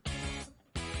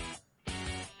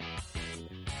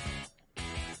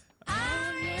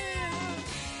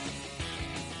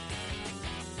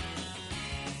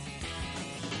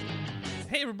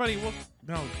Hey, everybody. Well,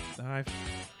 no, I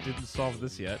didn't solve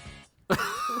this yet.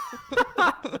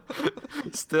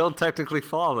 Still technically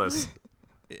flawless.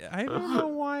 I don't know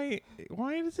why.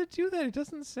 Why does it do that? It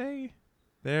doesn't say.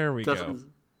 There we go.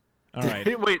 All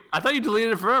right. Wait, I thought you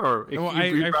deleted it forever. Well,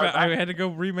 I had to go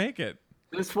remake it.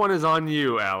 This one is on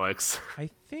you, Alex. I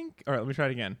think. All right, let me try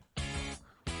it again.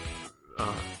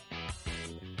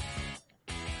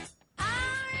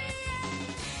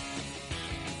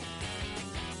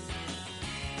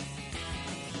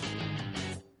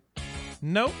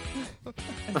 Nope.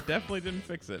 I definitely didn't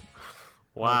fix it.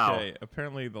 Wow. Okay,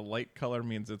 apparently the light color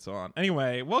means it's on.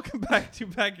 Anyway, welcome back to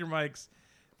Pack Your Mics,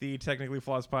 the Technically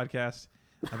Flawless podcast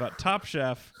about Top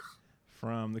Chef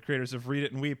from the creators of Read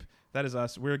It and Weep. That is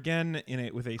us. We're again in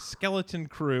it with a skeleton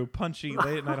crew, punchy,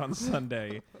 late at night on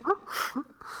Sunday.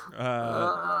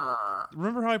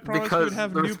 Remember how I promised we would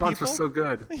have new people? Because the response was so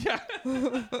good. Yeah.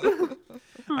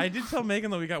 I did tell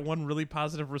Megan that we got one really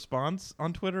positive response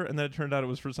on Twitter, and then it turned out it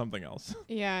was for something else.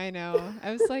 Yeah, I know.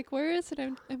 I was like, where is it?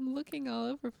 I'm looking all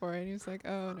over for it. And he was like,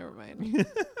 oh, never mind.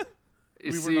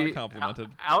 We were not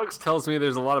complimented. Alex tells me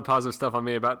there's a lot of positive stuff on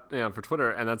me about for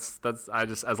Twitter, and that's I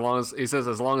just as long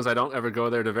as I don't ever go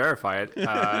there to verify it,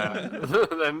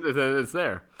 then it's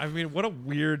there. I mean, what a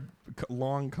weird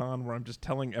long con where I'm just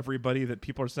telling everybody that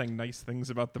people are saying nice things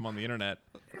about them on the internet.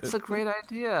 It's a great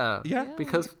idea. Yeah.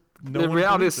 Because No the one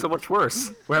reality is believes so much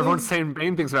worse. Where everyone's saying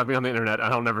mean things about me on the internet,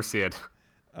 and I'll never see it.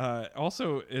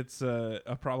 Also, it's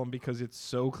a problem because it's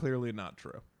so clearly not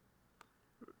true.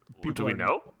 Do we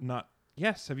know? Not.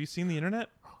 Yes. Have you seen the internet?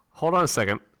 Hold on a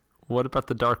second. What about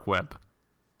the dark web?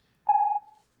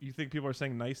 You think people are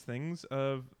saying nice things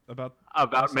about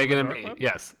Megan and dark me? web?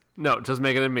 Yes. No, just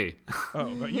Megan and me.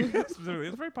 Oh, but you specifically.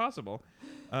 It's very possible.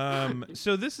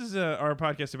 So this is our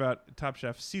podcast about Top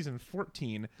Chef season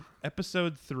 14,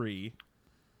 episode 3.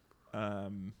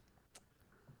 Man,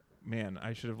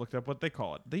 I should have looked up what they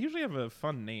call it. They usually have a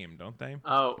fun name, don't they?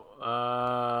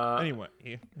 Anyway,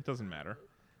 it doesn't matter.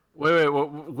 Wait.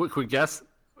 What could we guess?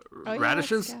 Oh, yeah,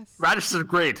 Radishes? let's guess. Radishes are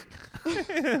great.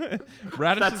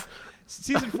 Radishes.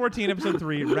 Season 14, episode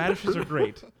 3. Radishes are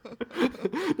great.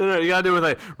 No, you gotta do it with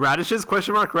like radishes? ?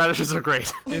 Radishes are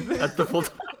great. That's the full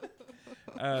time.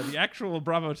 The actual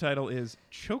Bravo title is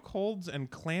Chokeholds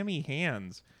and Clammy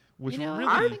Hands, which really...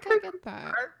 I think I get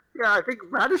that. Yeah, I think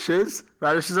radishes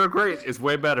are great. It's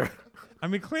way better. I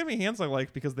mean, Clammy Hands I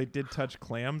like because they did touch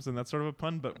clams, and that's sort of a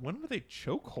pun, but when were they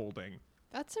chokeholding?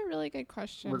 That's a really good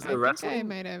question. Was it I think I wrestling?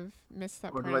 might have missed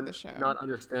that Or part do of I the show. not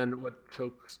understand what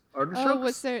chokes are? Oh,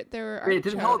 was there were They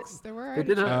did help. artichokes. There were They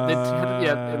did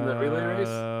artichokes. in the relay race.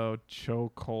 Oh,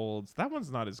 chokeholds. That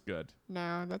one's not as good.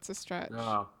 No, that's a stretch.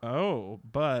 No. Oh,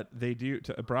 but they do.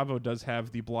 Bravo does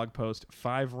have the blog post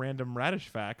 5 random radish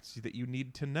facts that you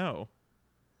need to know.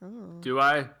 Oh. Do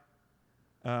I?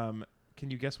 Can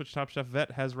you guess which Top Chef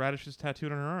vet has radishes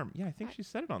tattooed on her arm? Yeah, I think she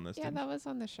said it on this. Yeah, didn't that was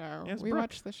on the show. Yes, We Brooke.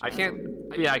 watched the show. I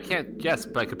can't guess,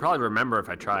 but I could probably remember if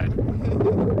I tried.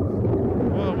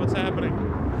 Whoa, what's happening?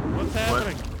 What's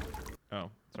happening?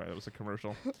 Oh, sorry, that was a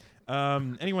commercial.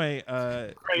 Anyway,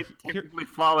 Great, here- technically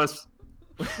flawless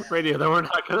radio that we're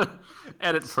not gonna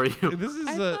edit for you. this is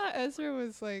I thought Ezra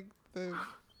was like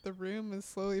the room is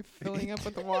slowly filling up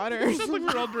with the water. it sounds like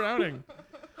we're all drowning.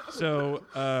 So,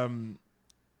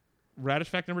 radish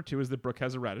fact number 2 is that Brooke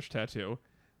has a radish tattoo.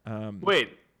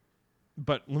 Wait.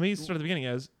 But let me start at the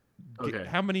beginning Okay.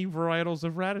 how many varietals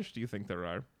of radish do you think there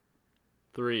are?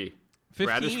 3. 15.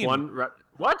 Radish 1.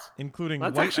 What? Including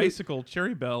That's white actually- icicle,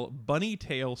 cherry bell, bunny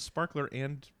tail, sparkler,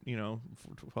 and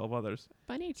 12 others.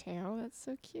 Bunny tail. That's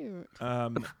so cute.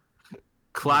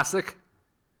 Classic.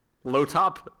 Low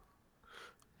top.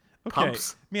 Okay,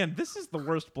 Pumps. man, this is the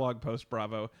worst blog post.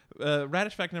 Bravo.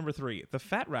 Radish fact number 3: the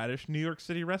Fat Radish New York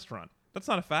City restaurant. That's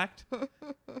not a fact.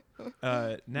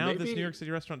 Now this Maybe- New York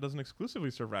City restaurant doesn't exclusively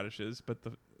serve radishes, but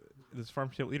this farm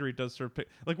to table eatery does serve.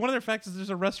 Like one of their facts is there's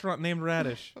a restaurant named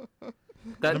Radish.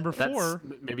 Number 4.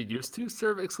 Maybe used to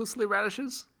serve exclusively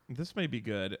radishes. This may be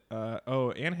good.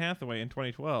 Anne Hathaway in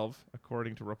 2012,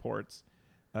 according to reports,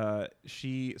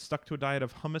 she stuck to a diet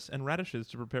of hummus and radishes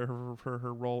to prepare her for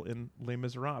her role in Les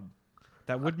Miserables.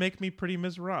 That would make me pretty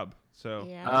miserable. So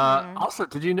Yeah. Also,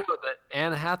 did you know that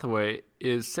Anne Hathaway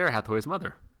is Sarah Hathaway's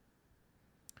mother?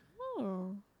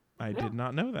 Oh. I did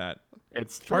not know that.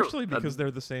 It's true. Partially because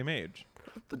they're the same age.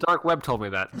 the dark web told me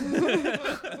that.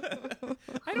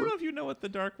 I don't know if you know what the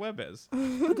dark web is.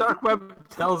 The dark web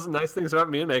tells nice things about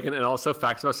me and Megan, and also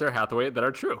facts about Sarah Hathaway that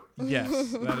are true. Yes,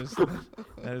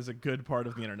 that is a good part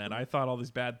of the internet. I thought all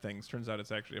these bad things. Turns out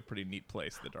it's actually a pretty neat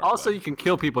place. The dark Also, web. you can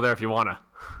kill people there if you wanna,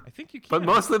 I think you can. but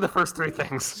mostly the first 3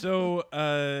 things. So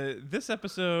this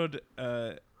episode,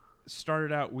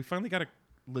 started out. We finally got a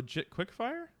legit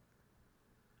quickfire.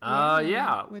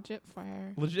 Yeah. Legit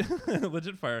fire.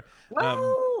 Legit fire.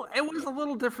 Well, it was a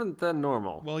little different than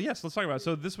normal. Well, yes. Let's talk about it.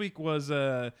 So this week was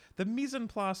the mise en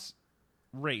place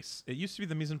race. It used to be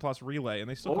the mise en place relay, and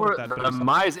they still call Or it that. the but it's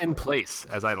mise in place,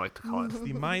 as I like to call it.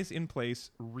 the mise in place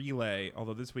relay.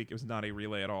 Although this week it was not a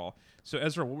relay at all. So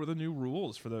Ezra, what were the new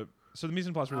rules for the? So the mise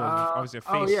en place relay was obviously a face.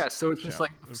 Oh yeah, so it's just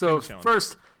challenge. like It was so. face challenge.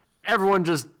 First, everyone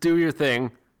just do your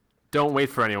thing. Don't wait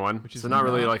for anyone. Which is so not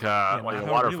really not- like a not a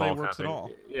how waterfall relay kind works of at thing. all.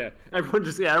 Yeah, everyone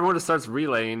just starts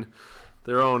relaying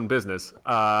their own business,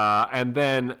 and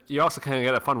then you also kind of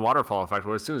get a fun waterfall effect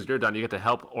where as soon as you're done, you get to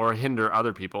help or hinder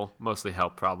other people. Mostly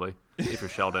help, probably, if you're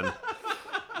Sheldon.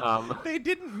 They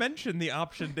didn't mention the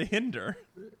option to hinder.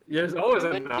 There's always It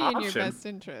an wouldn't be option. in your best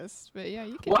interest, but yeah,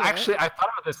 you can. Well, do actually, it. I thought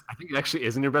about this. I think it actually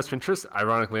is in your best interest,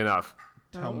 ironically enough.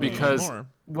 Tell me Because, more.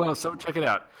 well, so check it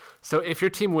out. So if your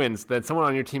team wins, then someone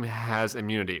on your team has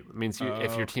immunity. It means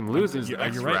if your team loses the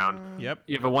next you're right. round, Yep.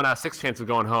 you have a 1 out of 6 chance of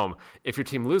going home. If your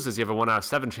team loses, you have a 1 out of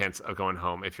 7 chance of going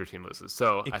home if your team loses.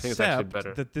 So I think it's actually Except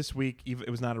better. that this week it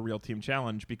was not a real team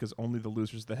challenge because only the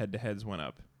losers of the head-to-heads went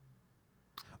up.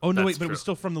 Oh no, That's wait, but it was true.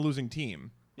 still from the losing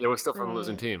team. Yeah, we're still from a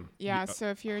losing Right. team. Yeah, so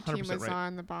if your team 100% was right.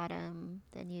 on the bottom,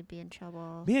 then you'd be in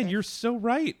trouble. Man, If- you're so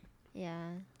right.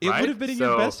 Yeah. It Right? would have been in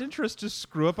your So- best interest to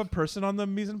screw up a person on the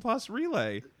mise en place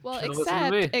relay. Well, Should've listened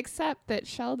to me. except that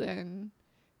Sheldon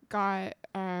got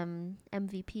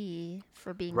MVP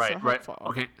for being so Right, right. helpful.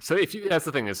 Okay, so that's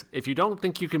the thing is, if you don't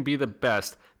think you can be the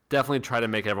best, definitely try to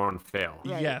make everyone fail.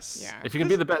 Right, Yes. Yeah. If you can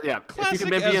be the best, yeah. If you Classic can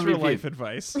maybe Ezra MVP, life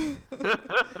advice.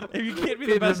 If you can't be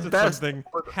Be the the best at best. something,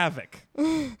 havoc.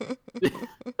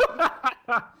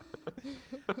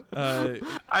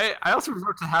 I also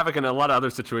resort to Havoc in a lot of other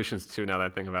situations too. Now that I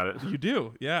think about it, You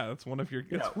do, yeah. That's one of your,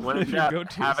 it's when one of it's your out,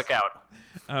 go-tos. Havoc out.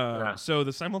 Yeah. So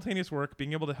the simultaneous work,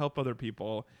 being able to help other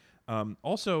people.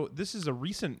 Also, this is a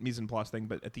recent mise en place thing,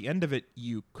 but at the end of it,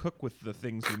 you cook with the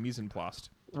things you mise en placed.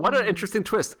 What an interesting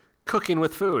twist! Cooking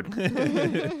with food.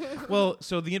 Well,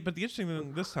 but the interesting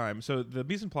thing this time, so the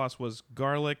mise en place was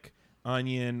garlic,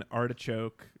 onion,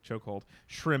 artichoke, chokehold,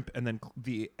 shrimp, and then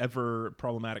the ever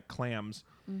problematic clams.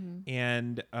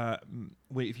 And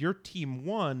if your team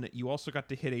won, you also got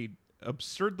to hit a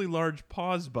absurdly large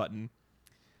pause button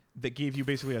that gave you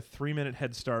basically a 3-minute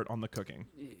head start on the cooking.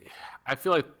 I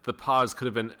feel like the pause could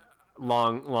have been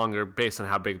longer based on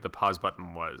how big the pause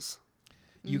button was.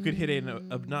 You could hit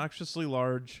an obnoxiously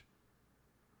large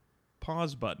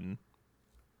pause button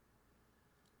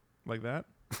like that.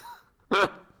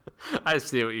 I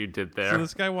see what you did there. So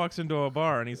this guy walks into a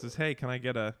bar and he says, "Hey, can I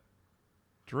get a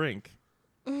drink?"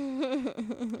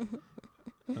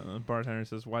 Bartender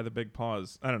says, "Why the big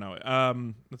pause?" I don't know.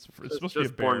 It's supposed to be a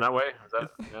just born bear. that way. Is that,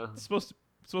 yeah. It's supposed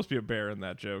to be a bear in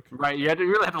that joke. Right, you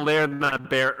really had to layer that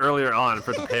bear earlier on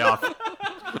for it to pay off.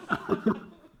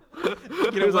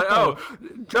 He was like, what, "Oh,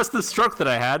 just the stroke that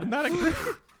I had."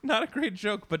 Not a great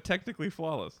joke, but technically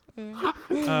flawless. I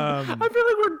feel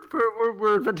like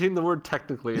we're inventing the word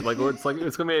technically, like it's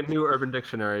gonna be a new Urban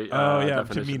Dictionary. Oh yeah, to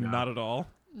definition mean now. not at all.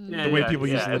 Yeah, the way yeah, people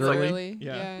use yeah, it's like- literally.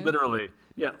 Yeah. Literally,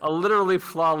 yeah, a literally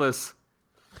flawless.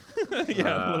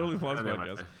 Yeah, literally flawless anyway.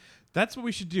 podcast. That's what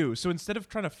we should do. So instead of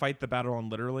trying to fight the battle on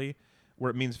literally,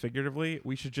 where it means figuratively,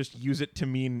 we should just use it to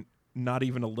mean not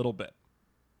even a little bit.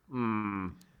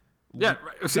 Yeah,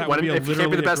 right. See, That would be if you can't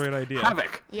be literally the a best, great idea.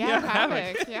 Havoc. Yeah,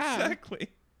 havoc. Yeah. Exactly.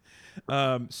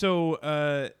 And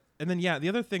then the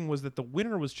other thing was that the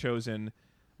winner was chosen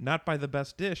not by the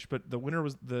best dish, but the winner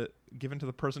was given to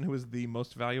the person who was the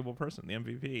most valuable person, the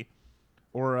MVP,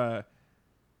 or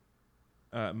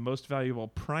most valuable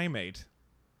primate.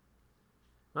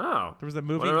 Oh, There was that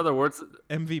movie what are other words?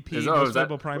 MVP, Is most that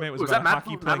valuable primate, was was about that a Matt,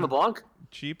 hockey Matt playing LeBlanc?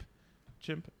 chimp.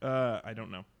 I don't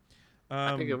know.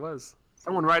 I think it was.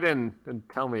 Someone write in and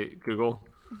tell me, Google.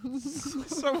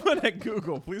 Someone at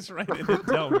Google, please write in and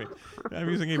tell me. I'm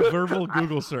using a verbal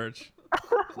Google search.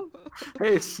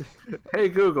 Hey,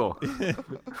 Google.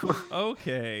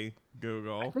 Okay,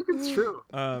 Google. I think it's true.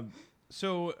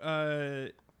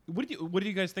 What do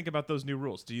you guys think about those new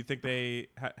rules? Do you think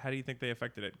how do you think they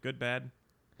affected it? Good, bad?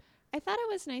 I thought it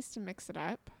was nice to mix it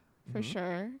up for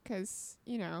sure, because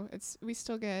we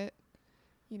still get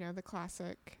the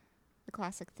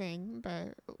classic thing,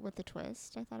 but with a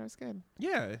twist. I thought it was good.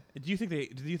 Yeah. Do you think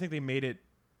they made it?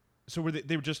 So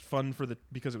they were just fun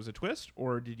because it was a twist,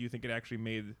 or did you think it actually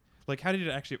made how did it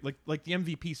actually like the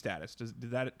MVP status?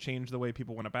 Did that change the way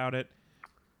people went about it?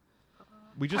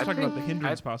 We just talked about the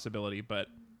hindrance possibility, but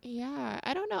Yeah,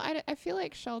 I don't know. I feel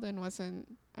like Sheldon wasn't.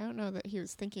 I don't know that he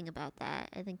was thinking about that.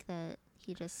 I think that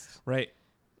he just right.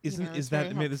 Isn't it's is that? I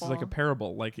very mean, this is like a helpful.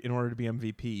 parable. Like, in order to be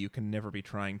MVP, you can never be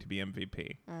trying to be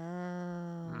MVP.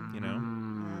 Oh. You know?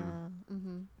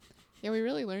 Mm-hmm. Yeah, we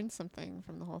really learned something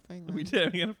from the whole thing. We then.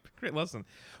 did. We had a great lesson.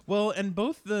 Well, and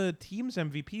both the team's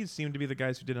MVPs seem to be the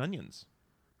guys who did Onions,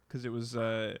 because it was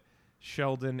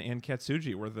Sheldon and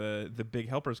Katsuji were the big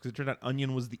helpers. Because it turned out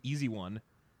Onion was the easy one.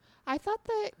 I thought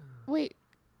that. Wait,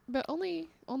 but only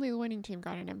the winning team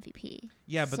got an MVP.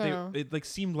 Yeah, but So- it like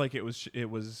seemed like it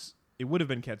would have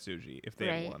been Katsuji if they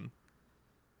had Right. won.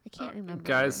 I can't remember.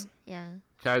 guys. Yeah.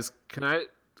 Guys, can I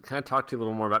talk to you a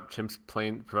little more about chimps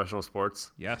playing professional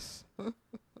sports? Yes.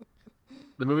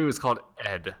 The movie was called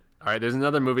Ed. All right, there's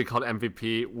another movie called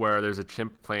MVP where there's a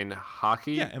chimp playing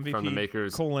hockey Yeah, MVP from the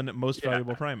makers. most Yeah.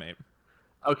 valuable primate.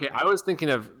 Okay, I was thinking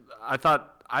of. I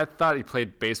thought he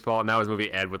played baseball, and that was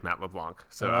movie Ed with Matt LeBlanc.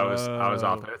 So I was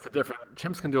off. It's a different.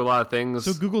 Chimps can do a lot of things.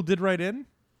 So Google did write in.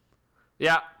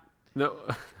 Yeah. No,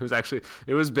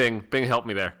 it was Bing. Bing helped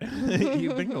me there.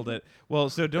 You bingled it. Well,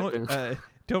 so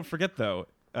don't forget though.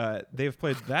 They've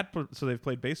played that. So they've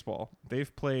played baseball.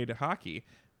 They've played hockey.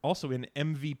 Also in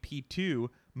MVP2,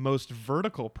 most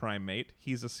vertical primate.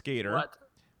 He's a skater. What?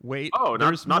 Wait. Oh,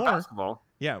 there's not more. basketball.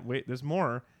 Yeah. Wait. There's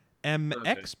more.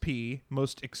 MXP,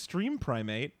 most extreme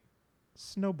primate.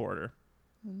 Snowboarder.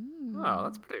 Oh,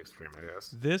 that's pretty extreme, I guess.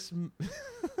 This.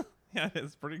 Yeah,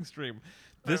 it's pretty extreme.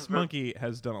 This monkey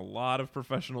has done a lot of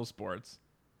professional sports.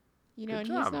 You know, Good and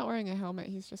job. he's not wearing a helmet.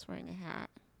 He's just wearing a hat.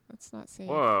 That's not safe.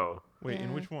 Whoa. Wait, in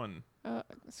Yeah. which one?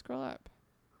 Scroll up.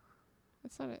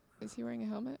 That's not it. Is he wearing a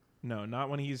helmet? No, not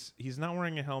when he's not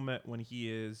wearing a helmet when he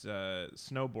is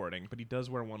snowboarding, but he does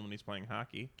wear one when he's playing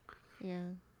hockey. Yeah.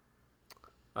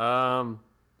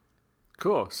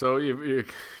 Cool. So if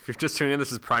you're just tuning in,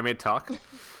 this is Primate Talk.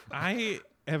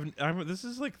 This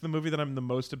is like the movie that I'm the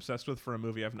most obsessed with for a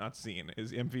movie I've not seen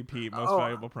is MVP, Most Oh.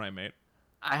 Valuable Primate.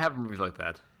 I have movies like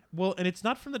that. Well, and it's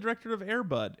not from the director of Air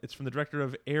Bud. It's from the director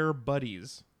of Air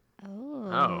Buddies. Oh.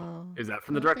 Oh, is that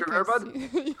from the I don't director of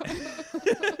think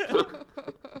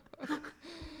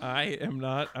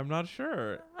Airbud? I'm not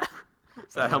sure.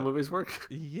 Is that how movies work?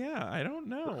 Yeah, I don't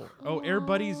know. Oh, Air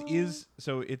Buddies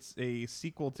it's a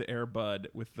sequel to Air Bud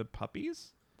with the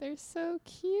puppies. They're so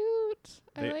cute.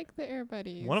 I They- like the Air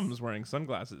Buddies. One of them's wearing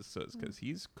sunglasses, so it's because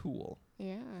he's cool.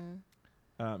 Yeah.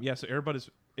 So Air Bud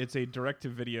it's a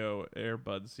direct-to-video Air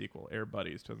Bud sequel, Air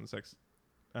Buddies 2006.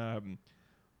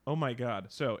 Oh my God!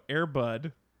 So Air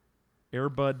Bud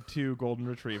 2 Golden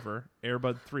Retriever, Air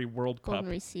Bud 3 World Golden Pup,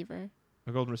 Receiver.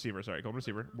 Golden Receiver. Sorry, Golden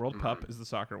Receiver. World Pup is the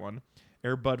soccer one.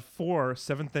 Air Bud 4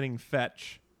 Seventh Inning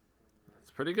Fetch.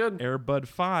 It's pretty good. Air Bud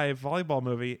 5 volleyball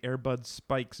movie. Air Bud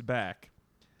Spikes Back.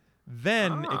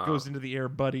 Then it goes into the Air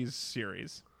Buddies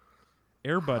series.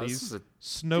 Air this Buddies, is a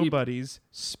Snow deep- Buddies,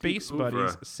 Space deep Buddies,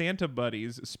 oeuvre. Santa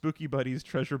Buddies, Spooky Buddies,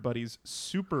 Treasure Buddies,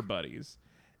 Super Buddies.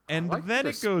 And like then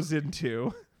this. it goes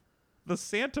into the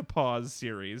Santa Paws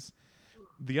series,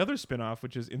 the other spin-off,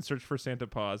 which is In Search for Santa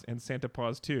Paws, and Santa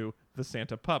Paws 2, The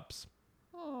Santa Pups.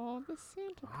 Oh, the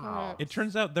Santa Wow. Pups. It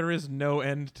turns out there is no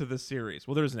end to the series.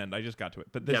 Well, there is an end. I just got to it.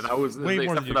 But there's That was way the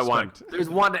more than except you for that one. expect. There's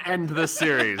one end to this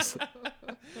series.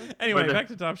 Anyway, But- back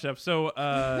to Top Chef. So,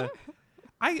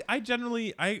 I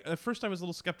generally, at first I was a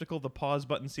little skeptical. The pause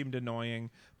button seemed annoying,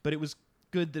 but it was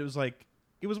good that it was like,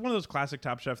 it was one of those classic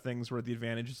Top Chef things where the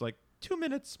advantage is like 2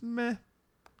 minutes, meh,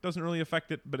 doesn't really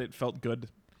affect it, but it felt good.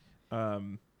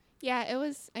 Yeah, it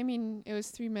was. I mean, it was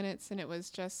 3 minutes, and it was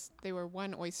just they were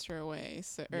one oyster away,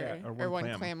 so or or one one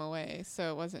clam. clam away.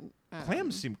 So it wasn't.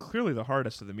 Clams seem clearly the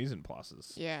hardest of the mise en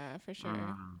places. Yeah, for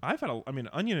sure. I've had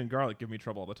onion and garlic give me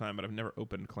trouble all the time, but I've never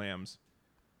opened clams.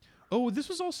 Oh, this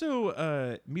was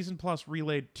also mise en place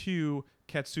relayed to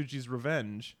Katsuji's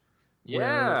Revenge. Yeah.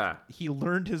 Where he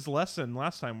learned his lesson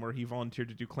last time where he volunteered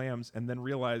to do clams and then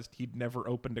realized he'd never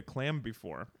opened a clam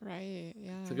before. Right.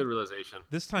 Yeah. It's a good realization.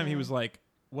 This time he Yeah. was like,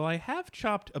 well, I have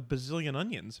chopped a bazillion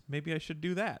onions. Maybe I should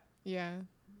do that. Yeah.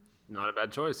 Not a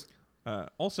bad choice.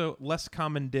 Also, less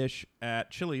common dish at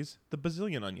Chili's, the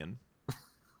bazillion onion.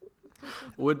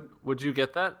 Would you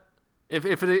get that if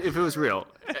it was real,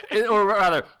 or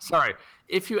rather, sorry,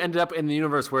 if you ended up in the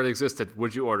universe where it existed,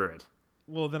 would you order it?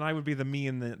 Well, then I would be the me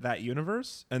in that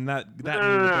universe, and that me would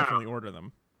No. definitely order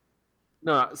them.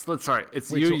 No, sorry,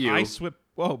 it's Wait, you. so You. I swip.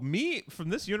 Well, me from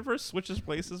this universe switches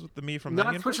places with the me from that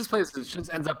Not universe. switches places. It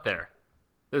just ends up there.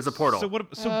 There's a portal. So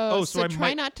what? So so I try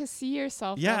might. not to see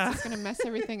yourself. Yeah. That's just gonna mess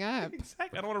everything up.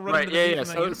 Exactly. I don't want to run Right. into the me Yeah.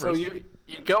 from Yeah. that So universe.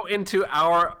 you go into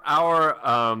our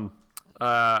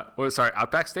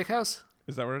Outback Steakhouse.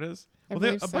 Is that what it is? I Well,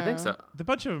 believe I think so. The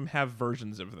bunch of them have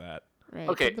versions of that. Right.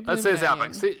 Okay, the let's Blue say it's Outback.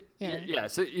 Medallion. See, Yeah. yeah.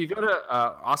 So you go to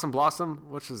Awesome Blossom,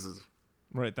 which is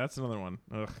Right. That's another one.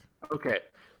 Ugh. okay.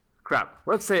 crap.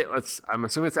 I'm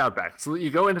assuming it's Outback. So you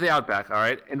go into the Outback, all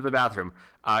right, into the bathroom.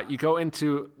 You go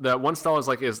into the one stall is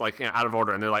out of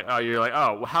order, and they're like,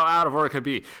 oh, how out of order could it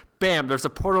be? Bam! There's a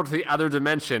portal to the other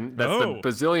dimension. That's the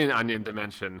bazillion onion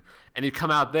dimension, and you come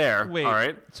out there. Wait, all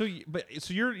right. So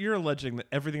you're alleging that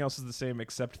everything else is the same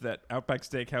except that Outback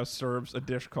Steakhouse serves a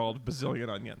dish called bazillion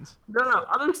onions. No,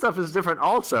 other stuff is different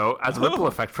also as a ripple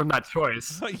effect from that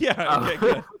choice. Yeah, okay,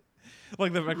 good.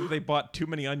 Like the fact that they bought too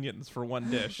many onions for one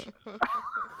dish.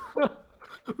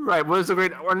 Right. What is a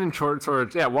great onion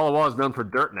shortage? Yeah, Walla Walla is known for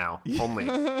dirt now only.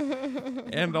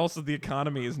 And also the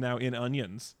economy is now in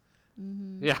onions.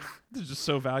 Mm-hmm. Yeah. It's just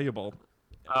so valuable.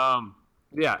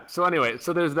 Yeah. So anyway,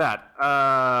 so there's that.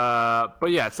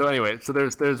 But yeah. So anyway, so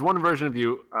there's one version of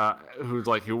you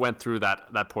who went through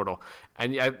that portal,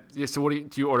 and so what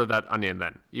do you order that onion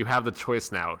then? You have the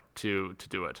choice now to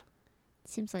do it.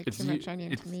 Seems like too much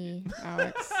onion to me,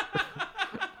 Alex.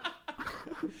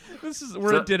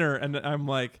 We're at dinner, and I'm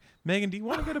like, Megan, do you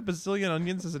want to get a bazillion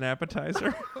onions as an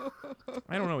appetizer?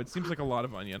 I don't know. It seems like a lot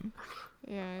of onion.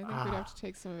 Yeah, I think we'd have to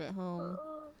take some of it home.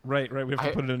 Right. We have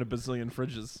to put it in a bazillion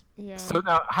fridges. Yeah. So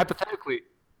now, hypothetically,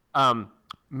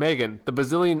 Megan, the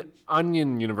bazillion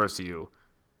onion universe you,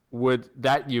 would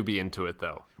that you be into it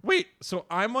though? Wait, so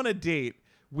I'm on a date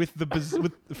with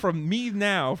from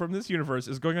this universe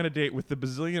is going on a date with the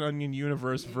bazillion onion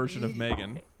universe version of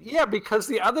Megan. Yeah, because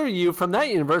the other you from that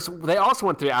universe, they also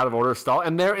went through the out of order stall,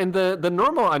 and they're in the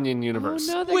normal onion universe.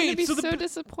 Oh no, they're gonna be so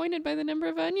disappointed by the number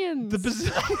of onions. The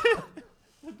bazillion.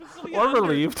 Or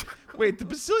relieved. Wait, the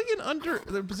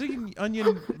bazillion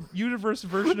onion universe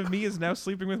version of me is now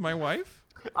sleeping with my wife?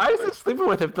 I was just sleeping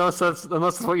with him unless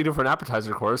that's what you do for an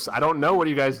appetizer course. I don't know what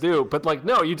you guys do, but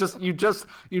no, you just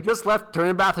left during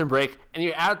a bathroom break, and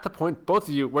you're at the point, both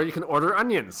of you, where you can order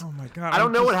onions. Oh my god! I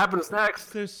don't know what happens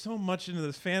next. There's so much into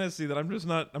this fantasy that I'm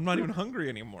not even hungry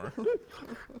anymore.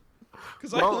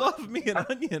 Because I love me an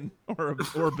onion or a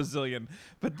bazillion,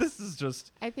 but this is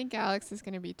just. I think Alex is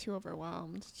going to be too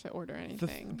overwhelmed to order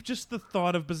anything. Just the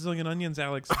thought of bazillion onions,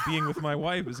 Alex, being with my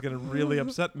wife is going to really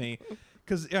upset me.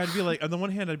 Because I'd be like, on the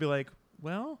one hand, I'd be like,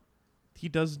 well, he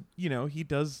does know.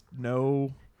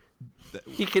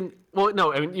 He can. Well,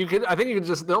 no, I mean, you can. I think you can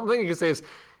just. The only thing you can say is,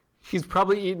 he's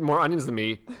probably eaten more onions than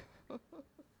me.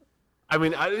 I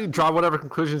mean, I draw whatever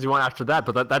conclusions you want after that,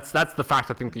 but that's the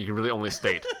fact I think that you can really only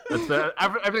state.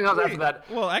 Everything else after that.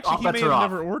 Well, actually, he may have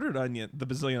never ordered the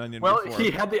bazillion onion before. Well,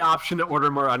 he had the option to order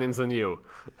more onions than you.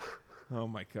 Oh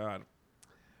my god.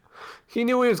 He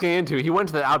knew what he was getting into. He went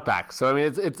to the Outback, so I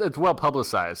mean, it's well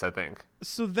publicized, I think.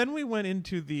 So then we went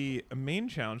into the main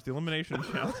challenge, the elimination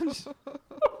challenge.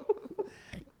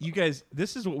 You guys,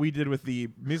 this is what we did with the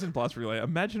mise en place relay.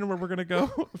 Imagine where we're gonna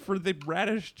go for the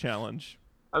radish challenge.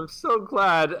 I'm so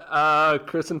glad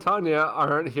Chris and Tanya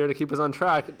aren't here to keep us on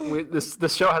track.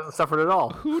 This show hasn't suffered at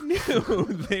all. Who knew?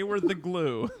 They were the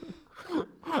glue.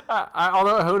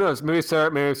 Although who knows? Maybe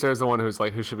Sarah's the one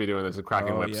who should be doing this and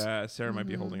cracking whips. Yeah, Sarah might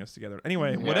be holding us together.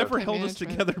 Anyway, whatever held us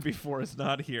together before is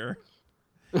not here.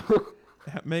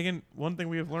 Megan, one thing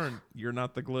we have learned: you're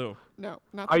not the glue. No,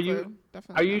 not the glue.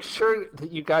 Definitely. Are you sure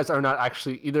that you guys are not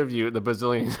actually either of you the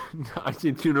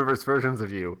bazillion universe versions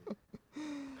of you?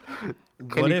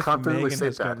 What if Megan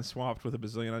has gotten swapped with a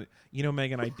bazillion? You know,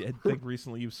 Megan, I did think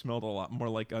recently you've smelled a lot more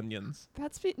like onions.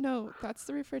 That's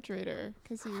the refrigerator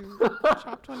because you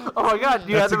chopped one up. Oh my god,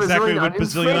 you that's had the exactly what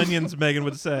onions bazillion onions Megan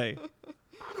would say.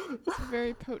 It's a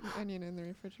very potent onion in the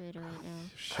refrigerator right now.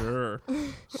 Sure.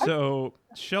 So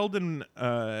Sheldon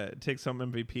takes home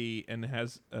MVP and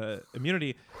has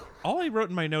immunity. All I wrote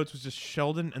in my notes was just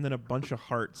Sheldon and then a bunch of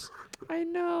hearts. I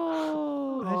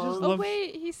know. I just love.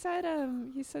 Wait, he said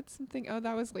something. Oh,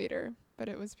 that was later, but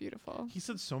it was beautiful. He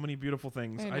said so many beautiful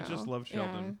things. I just love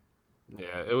Sheldon.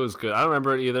 Yeah, it was good. I don't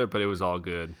remember it either, but it was all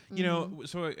good. You know,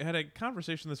 so I had a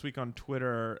conversation this week on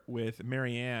Twitter with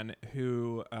Marianne,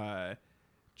 who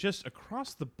just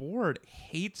across the board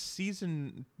hates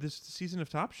this season of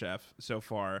Top Chef so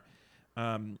far.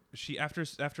 She after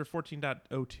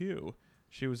 14.02.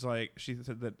 She was like, she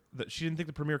said that she didn't think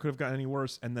the premiere could have gotten any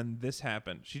worse, and then this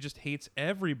happened. She just hates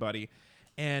everybody,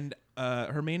 and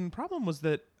her main problem was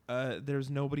that there's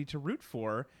nobody to root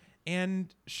for,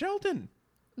 and Sheldon,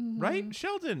 right?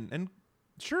 Sheldon and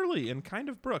Shirley and kind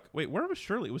of Brooke. Wait, where was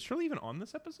Shirley? Was Shirley even on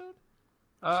this episode?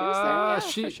 She was there, yeah,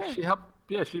 she for sure. she helped.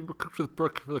 Yeah, she cooked with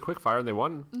Brooke for the quickfire, and they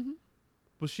won. Mm-hmm.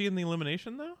 Was she in the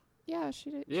elimination though? Yeah, she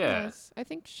did. Yeah. She was. I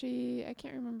think I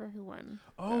can't remember who won.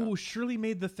 Oh, Shirley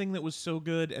made the thing that was so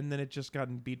good, and then it just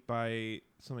gotten beat by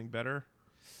something better.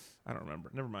 I don't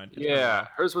remember. Never mind. Yeah,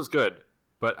 hers was good,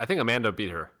 but I think Amanda beat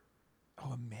her.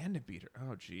 Oh, Amanda beat her.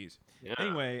 Oh, jeez. Yeah.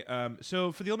 Anyway,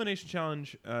 so for the Elimination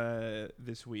Challenge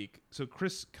this week, so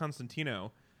Chris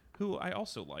Constantino, who I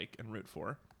also like and root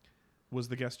for, was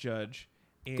the guest judge.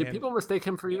 And Did people mistake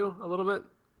him for you a little bit?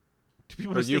 do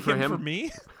people or you mistake for him for him?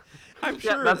 me? I'm Yeah,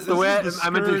 sure that's the this way is I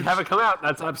meant to have it come out.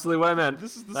 That's absolutely what I meant.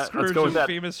 This is the Let's scourge go with of that.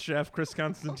 famous chef Chris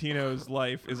Constantino's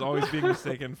life, is always being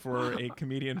mistaken for a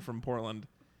comedian from Portland.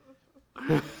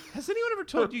 Has anyone ever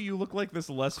told you look like this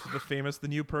less the famous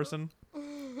than you person?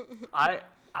 I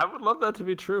would love that to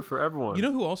be true for everyone. You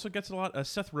know who also gets a lot?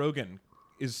 Seth Rogen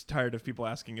is tired of people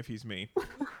asking if he's me.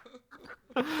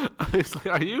 He's like,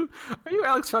 are you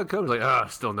Alex Falcone? He's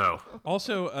like, still no.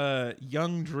 Also,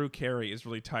 young Drew Carey is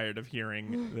really tired of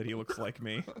hearing that he looks like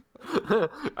me.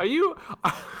 Are you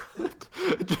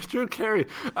Drew Carey?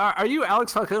 Are you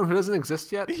Alex Falcone who doesn't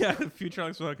exist yet? Yeah, future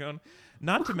Alex Falcone.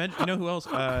 Not to mention, you know who else?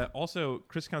 Also,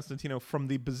 Chris Constantino from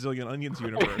the Bazillion Onions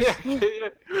universe. Yeah.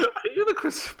 Are you the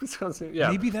Chris Constantino?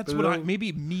 Yeah. Maybe that's what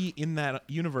maybe me in that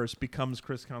universe becomes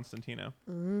Chris Constantino.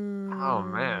 Oh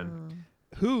man.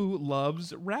 Who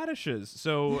loves radishes?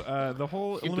 So the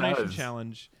whole He elimination does.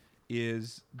 challenge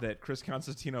is that Chris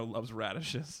Constantino loves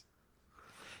radishes.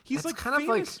 He's It's like kind of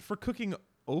famous like- for cooking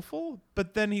offal,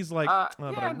 but then he's like,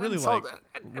 but I really like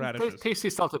radishes. Tasty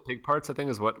salted pig parts, I think,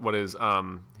 is what is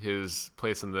his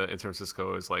place in San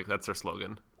Francisco is like. That's their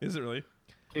slogan. Is it really?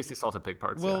 Tasty salted pig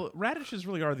parts. Well, radishes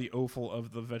really are the offal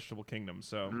of the vegetable kingdom.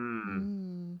 So,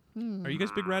 are you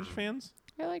guys big radish fans?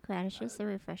 I like radishes. They're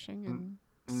refreshing and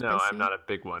no, spicy. I'm not a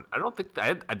big one. I don't think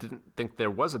I didn't think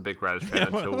there was a big radish fan Yeah,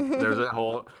 well- until there's a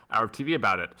whole hour of TV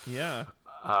about it. Yeah.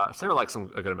 Sarah likes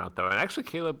them a good amount though, and actually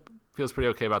Caleb feels pretty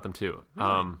okay about them too.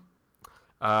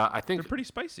 I think They're pretty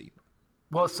spicy.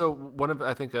 well, so one of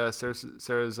I think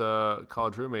Sarah's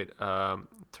college roommate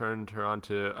turned her on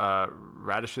to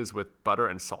radishes with butter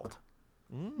and salt.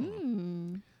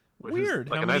 Which is Weird.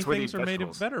 like How a many nice way to things eat are made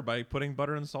vegetables. better by putting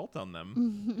butter and salt on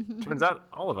them? Turns out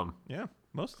all of them. Yeah,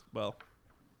 most. Well,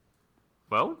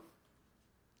 Well, do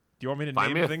you want me to Find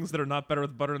name me a- things that are not better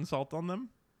with butter and salt on them?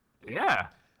 yeah.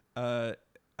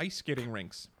 Ice skating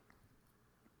rinks.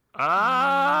 Becomes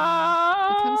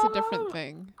a Ah. different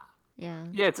thing. Yeah.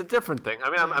 Yeah, it's a different thing. I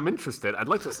mean, I'm interested. I'd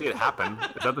like to see it happen.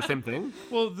 Is that the same thing?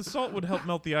 Well, the salt would help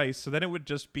melt the ice, so then it would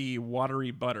just be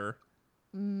watery butter,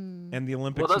 and the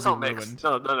Olympics Well, those would don't be mix. ruined.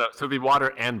 No. So it'd be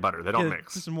water and butter. They don't Yeah,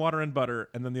 mix. just some water and butter,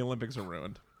 and then the Olympics are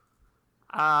ruined.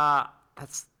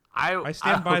 That's I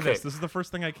stand by okay. this. This is the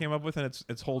first thing I came up with, and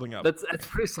it's holding up. That's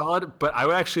pretty solid, but I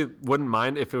wouldn't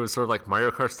mind if it was sort of like Mario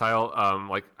Kart style,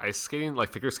 like ice skating,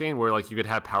 like figure skating, where like you could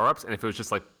have power ups, and if it was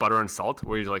just like butter and salt,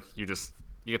 where you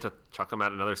get to chuck them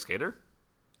at another skater.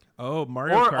 Oh,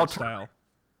 Mario Or Kart style.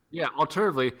 Yeah.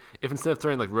 Alternatively, if instead of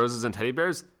throwing like roses and teddy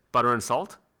bears, butter and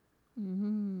salt,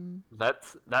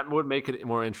 that would make it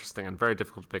more interesting and very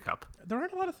difficult to pick up. There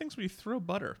aren't a lot of things where you throw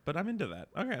butter, but I'm into that.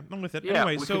 Okay, I'm with it. Yeah,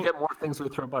 Anyway, we so could get more things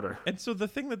with throw butter. and so the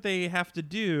thing that they have to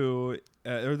do,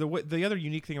 or the other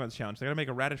unique thing about this challenge, they got to make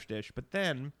a radish dish, but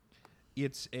then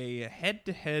it's a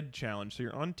head-to-head challenge. So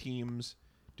you're on teams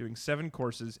doing 7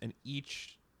 courses, and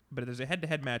but there's a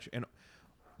head-to-head match, and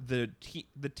the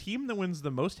team that wins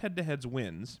the most head-to-heads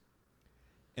wins,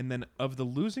 and then of the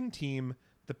losing team,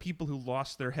 the people who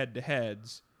lost their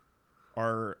head-to-heads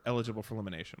are eligible for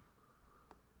elimination,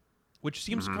 which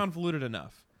seems convoluted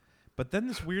enough. But then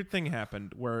this weird thing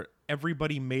happened where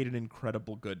everybody made an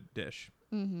incredible good dish.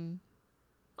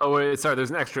 Oh wait, sorry. There's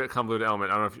an extra convoluted element.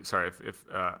 I don't know if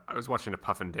I was watching a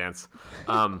puffin dance.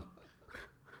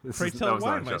 Pray that tell was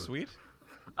why, not a my joke. sweet.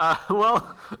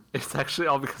 Well, it's actually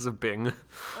all because of Bing.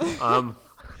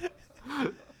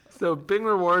 So Bing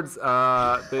rewards,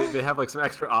 they have like some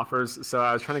extra offers. So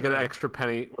I was trying to get an extra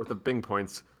penny worth of Bing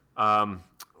points,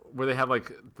 where they have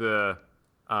like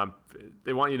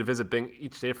they want you to visit Bing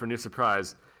each day for a new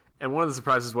surprise, and one of the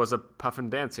surprises was a puffin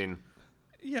dancing.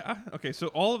 Yeah. Okay. So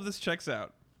all of this checks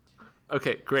out.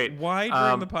 Okay, great. Why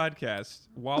during the podcast,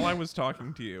 while I was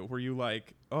talking to you, were you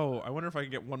like, "Oh, I wonder if I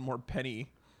could get one more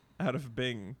penny out of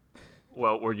Bing"?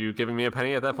 Well, were you giving me a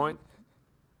penny at that point?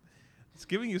 It's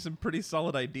giving you some pretty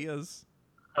solid ideas.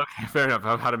 Okay, fair enough.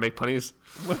 Of how to make pennies.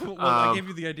 Well, I gave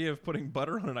you the idea of putting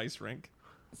butter on an ice rink.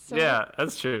 So Yeah,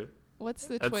 that's true. what's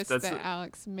the That's- twist that's- that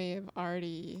Alex may have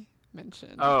already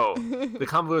mentioned? Oh, the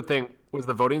convoluted thing was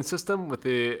the voting system with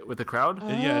the crowd.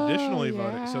 And yeah, additionally Oh,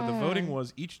 voting. So the voting yeah.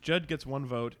 was each judge gets 1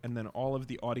 vote, and then all of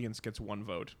the audience gets 1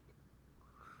 vote.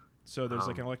 So there's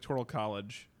like an electoral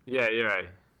college. Yeah, you're right.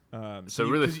 So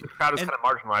you- really, 'cause the crowd is and kind of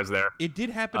marginalized there. It did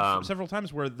happen several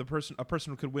times where a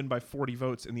person could win by 40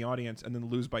 votes in the audience and then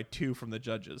lose by 2 from the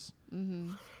judges.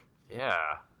 Yeah.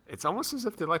 It's almost as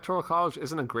if the Electoral College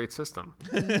isn't a great system.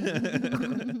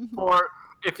 Or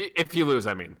if you lose,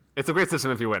 I mean, it's a great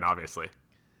system if you win, obviously.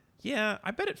 Yeah,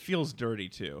 I bet it feels dirty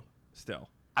too. Still.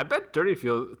 I bet dirty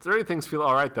things feel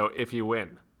all right though if you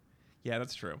win. Yeah,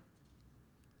 that's true.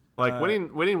 Like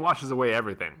winning washes away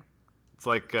everything. It's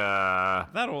like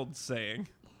That old saying.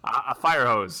 a fire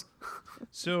hose.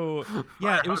 So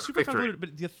yeah, it was super Victory.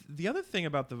 convoluted. But the other thing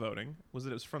about the voting was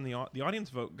that it was from the audience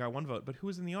vote got one vote, but who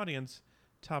was in the audience?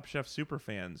 Top Chef super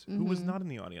fans. Who was not in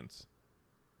the audience?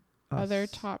 Other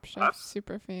Us. Top Chef Us?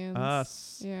 super fans.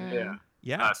 Us. Yeah.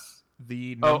 Yeah. Us.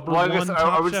 The Oh, number well, I one guess, are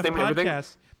Top we just Chef naming everything?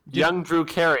 podcast. Young Drew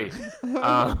Carey. There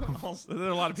are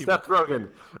a lot of people. Seth Rogen.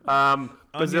 Onion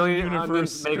Brazilian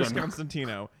Universe, Onion Chris Megan.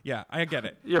 Constantino. Yeah, I get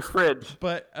it. Your fridge.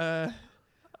 But we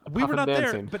were Puffin not there.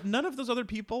 dancing. But none of those other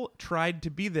people tried to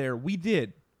be there. We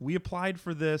did. We applied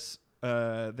for this.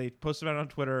 They posted about it on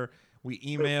Twitter. We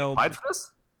emailed. Applied for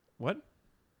this? What?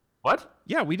 What?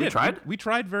 Yeah, we did. tried? We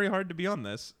tried very hard to be on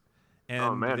this. And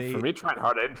Oh man, they, for me trying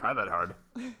hard, I didn't try that hard.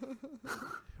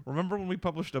 remember when we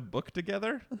published a book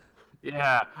together?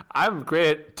 Yeah, I'm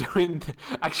great at doing.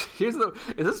 Actually, is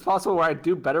this possible where I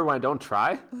do better when I don't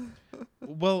try?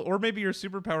 Well, or maybe your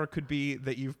superpower could be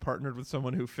that you've partnered with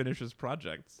someone who finishes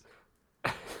projects.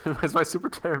 Is my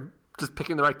superpower just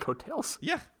picking the right coattails?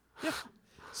 Yeah. Yeah.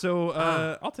 So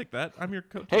I'll take that. I'm your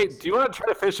coach. Hey, do you want to try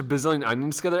to finish a bazillion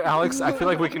onions together, Alex? I feel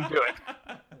like we can do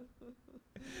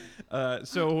it.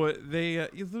 So they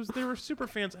were super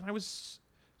fans, and I was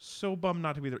so bummed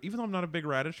not to be there. Even though I'm not a big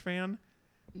radish fan,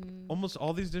 almost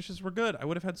all these dishes were good. I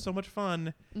would have had so much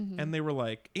fun. And they were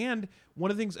like, and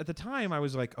one of the things at the time, I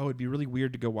was like, oh, it'd be really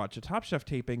weird to go watch a Top Chef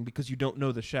taping because you don't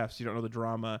know the chefs, you don't know the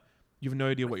drama, you have no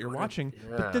idea what you're watching.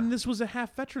 Yeah. But then this was a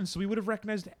half veteran, so we would have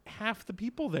recognized half the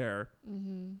people there.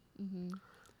 Oh,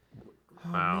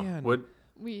 Wow. man. Would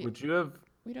We you have?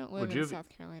 we don't would live you in have- South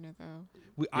Carolina though. I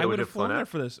would would you have have flown flown there out?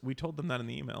 for this. We told them that in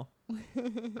the email.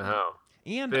 Oh,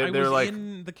 And They I were was like-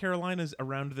 in the Carolinas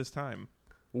around this time.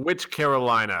 which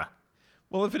Carolina?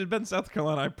 Well, if it had been South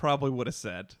Carolina, I probably would have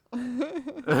said.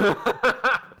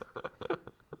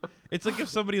 It's like if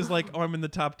somebody is like, "Oh, I'm in the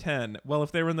top 10." Well,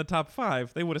 if they were in the top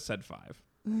 5, they would have said 5.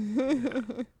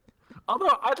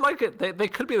 Although I'd like it, they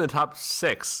could be in the top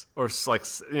 6 or like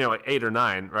 8 or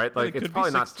 9, right? Yeah, Like they it's could be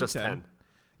probably 6 not to just 10. 10.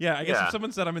 Yeah, I guess Yeah. if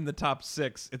someone said I'm in the top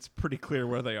 6, it's pretty clear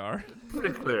where they are.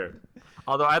 Pretty clear.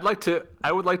 Although I would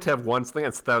like to have one thing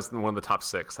that was in one of the top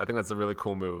 6. I think that's a really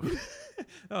cool move.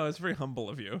 Oh, it's very humble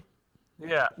of you.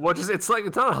 Yeah. Well, it's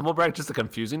not a humble brag, just a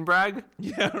confusing brag.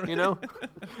 Yeah, right. You know,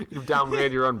 you've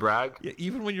downgraded your own brag. Yeah,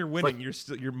 even when you're winning,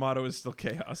 your motto is still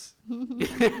chaos.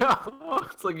 Yeah.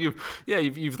 It's like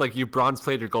you've bronze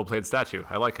plated your gold plated statue.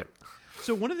 I like it.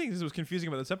 So one of the things that was confusing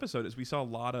about this episode is we saw a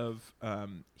lot of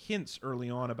hints early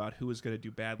on about who was going to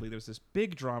do badly. There was this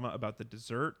big drama about the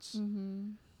desserts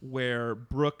where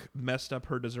Brooke messed up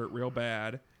her dessert real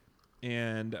bad,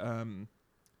 and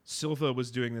Silva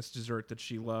was doing this dessert that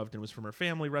she loved and was from her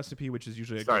family recipe, which is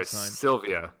usually a Sorry, good sign.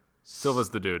 Sylvia. Silva's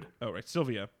the dude. Oh, right,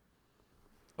 Sylvia.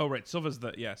 Oh, right, Silva's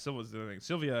the thing.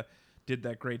 Sylvia did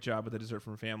that great job with the dessert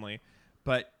from family,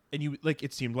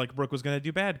 it seemed like Brooke was going to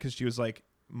do bad because she was like,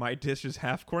 my dish is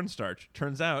half cornstarch.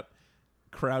 Turns out,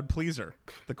 crowd pleaser.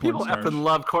 The People cornstarch. effing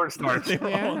love cornstarch. They were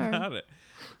all Yeah. about it.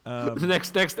 The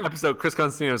next episode, Chris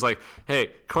Constantino is like, "Hey,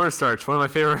 cornstarch, one of my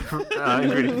favorite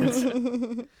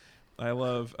ingredients." I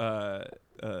love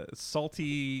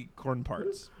salty corn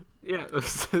parts. Yeah,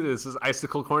 this is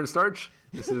icicle cornstarch.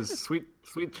 This is sweet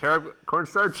cherub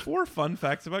cornstarch. 4 fun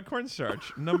facts about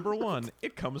cornstarch. Number 1,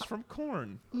 it comes from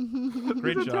corn.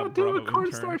 Great job, Don't do Bravo what intern.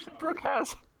 cornstarch that Brooke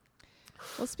has.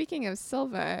 Well, speaking of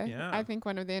Silva, Yeah. I think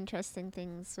one of the interesting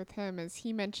things with him is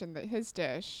he mentioned that his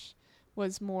dish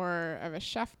was more of a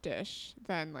chef dish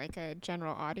than like a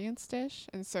general audience dish.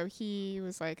 And so he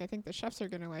was like, I think the chefs are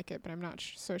going to like it, but I'm not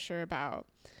so sure about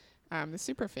the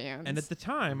super fans. And at the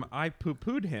time, I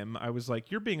poo-pooed him. I was like,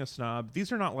 you're being a snob.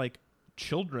 These are not like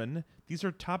children. These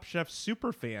are Top Chef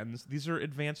super fans. These are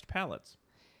advanced palates.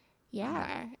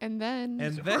 yeah. And then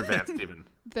And Super then advanced, even.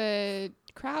 the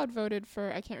crowd voted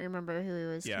for, I can't remember who he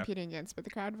was Yeah. competing against, but the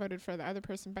crowd voted for the other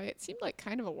person, but it seemed like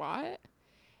kind of a lot.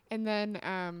 And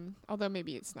then, although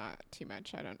maybe it's not too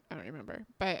much, I don't remember.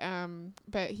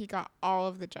 But he got all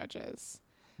of the judges.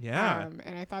 yeah,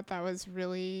 And I thought that was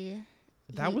really.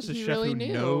 that was a he chef really who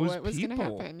knew knows what was people.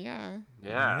 gonna happen. Yeah.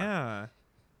 Yeah.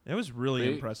 It was really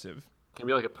They- impressive. Can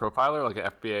you be like a profiler, like an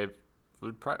FBA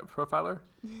food profiler?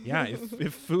 Yeah,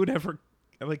 if food ever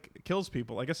like kills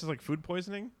people, I guess it's like food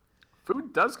poisoning.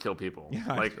 Food does kill people.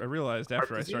 Yeah, Like I realized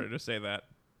after I disease? started to say that.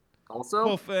 also.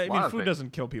 Well, I a lot mean, of food things. doesn't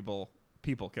kill people.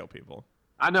 People kill people.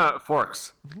 I know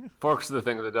forks. Forks are the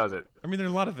thing that does it. I mean, there are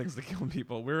a lot of things that kill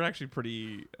people. We're actually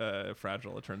pretty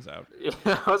fragile, it turns out. Yeah,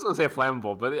 I was gonna say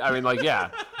flammable, but I mean, like, yeah.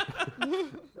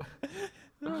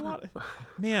 There are a lot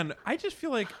Man, I just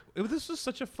feel like this was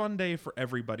such a fun day for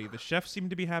everybody. The chefs seemed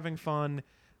to be having fun.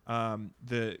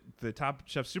 The Top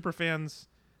Chef super fans,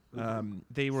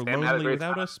 they were Sam had a lonely great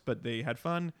without time. us, but they had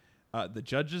fun. The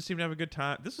judges seemed to have a good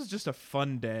time. This was just a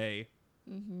fun day.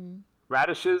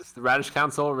 Radishes, the Radish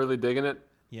Council, really digging it.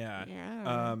 Yeah.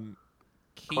 Yeah.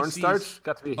 Casey's- Cornstarch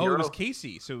got to be a Oh, hero. it was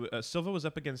Casey. So Silva was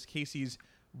up against Casey's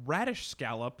radish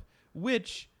scallop,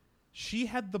 which she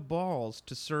had the balls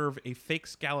to serve a fake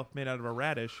scallop made out of a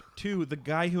radish to the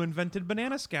guy who invented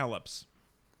banana scallops.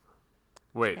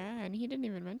 Wait. Yeah, and he didn't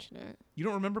even mention it. You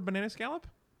don't remember banana scallop?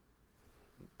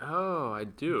 Oh, I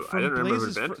do. I From didn't remember who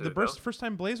Blaze's invented the it, though. first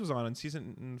time Blaze was on in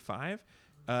season 5.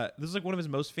 This is like one of his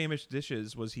most famous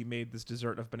dishes. Was he made this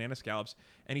dessert of banana scallops,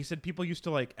 and he said people used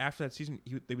to like after that season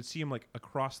they would see him like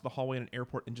across the hallway in an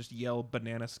airport and just yell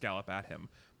banana scallop at him.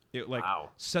 It like Wow.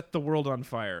 set the world on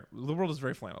fire. The world is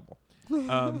very flammable.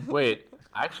 Wait,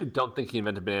 I actually don't think he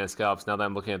invented banana scallops. Now that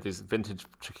I'm looking at these vintage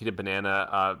Chiquita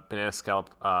banana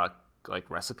scallop like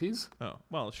recipes. Oh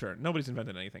well, sure. Nobody's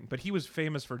invented anything, but he was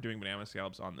famous for doing banana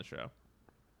scallops on the show.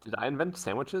 Did I invent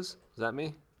sandwiches? Is that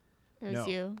me? It was No.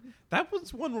 you. That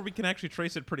was one where we can actually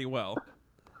trace it pretty well.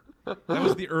 That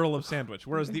was the Earl of Sandwich,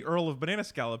 whereas the Earl of Banana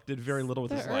Scallop did very little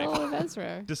with The his Earl life, of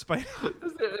Ezra. despite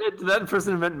Did that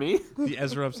person invent me? the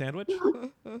Ezra of Sandwich.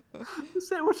 The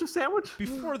sandwich of sandwich?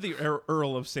 Before the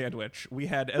Earl of Sandwich, we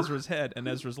had Ezra's head and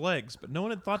Ezra's legs, but no one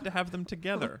had thought to have them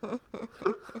together.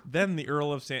 Then the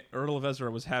Earl of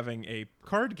Ezra was having a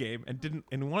card game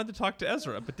and wanted to talk to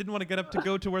Ezra, but didn't want to get up to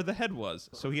go to where the head was,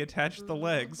 so he attached the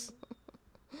legs.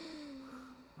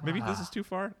 Maybe this is too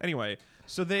far. Anyway,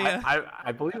 so they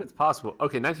I believe it's possible.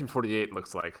 Okay, 1948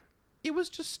 looks like. it was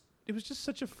just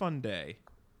such a fun day.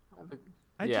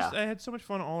 I Yeah. had so much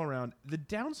fun all around. The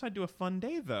downside to a fun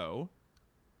day, though,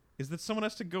 is that someone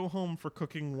has to go home for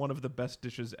cooking one of the best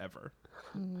dishes ever.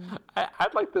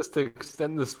 I'd like this to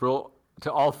extend this rule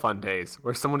to all fun days,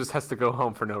 where someone just has to go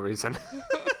home for no reason,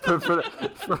 for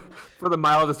the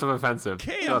mildest of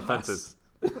Chaos. offenses.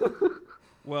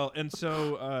 Well, and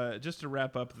so just to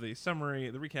wrap up the summary,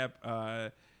 the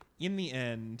recap, in the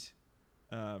end,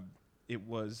 it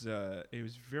was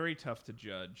very tough to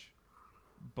judge,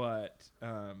 but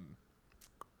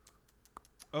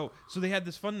so they had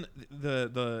this fun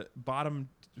the bottom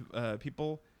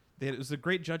people. It was a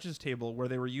great judges table where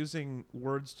they were using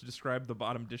words to describe the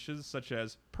bottom dishes, such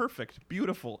as perfect,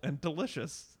 beautiful, and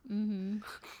delicious. Mm-hmm.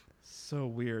 So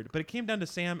weird. But it came down to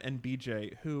Sam and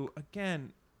BJ, who,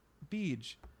 again,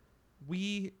 Beej,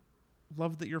 we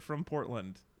love that you're from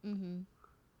Portland. Mm-hmm.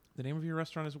 The name of your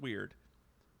restaurant is weird,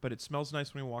 but it smells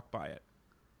nice when we walk by it.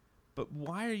 But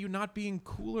why are you not being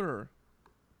cooler?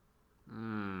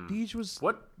 Beej was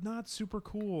What? not super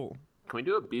cool. Can we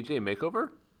do a BJ makeover?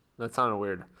 That sounded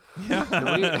weird. Yeah.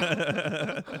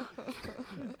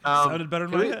 Sounded better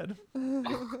in can my we- head.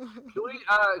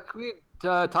 Can we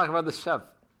talk about the chef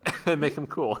and make him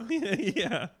cool?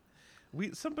 Yeah.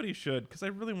 Somebody should, because I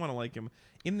really want to like him.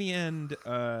 In the end,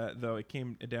 though, it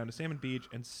came down to Sam and Beej,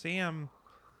 and Sam,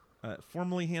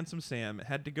 formerly Handsome Sam,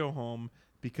 had to go home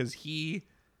because he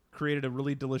created a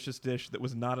really delicious dish that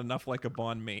was not enough like a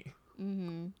banh mi.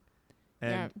 Mm-hmm.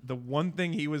 And Yeah. the one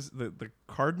thing he was, the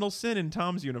cardinal sin in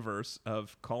Tom's universe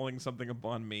of calling something a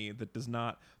banh mi that does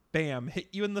not, bam, hit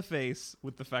you in the face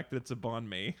with the fact that it's a banh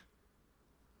mi.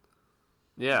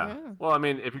 Yeah. Yeah. Well, I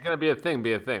mean, if you're gonna be a thing,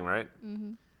 right?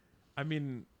 Mm-hmm. I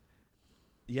mean,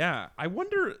 yeah. I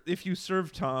wonder if you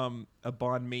served Tom a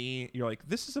banh mi, you're like,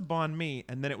 this is a banh mi,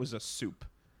 and then it was a soup.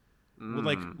 Well,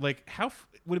 like how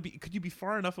would it be? Could you be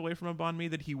far enough away from a banh mi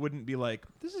that he wouldn't be like,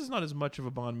 this is not as much of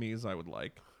a banh mi as I would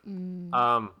like?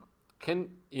 Can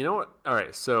you know what? All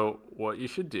right. So what you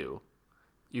should do,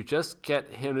 you just get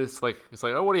him. It's like,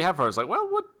 oh, what do you have for us? Like, well,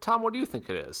 Tom? What do you think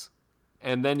it is?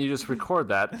 And then you just record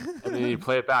that, and then you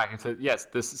play it back and say, yes,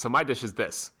 this. So my dish is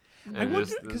this. I And wonder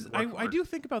just because work I for it. do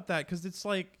think about that because it's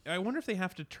like I wonder if they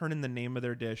have to turn in the name of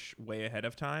their dish way ahead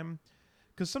of time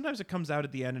because sometimes it comes out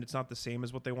at the end and it's not the same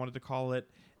as what they wanted to call it,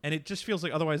 and it just feels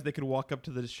like otherwise they could walk up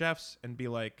to the chefs and be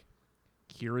like,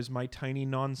 here is my tiny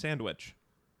non-sandwich.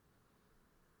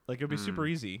 Like it would be super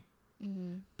easy.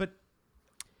 Mm-hmm. But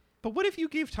what if you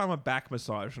gave Tom a back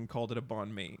massage and called it a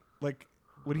banh mi? Like,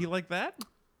 would he like that?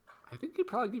 I think he'd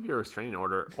probably give you a restraining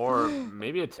order or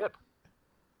maybe a tip.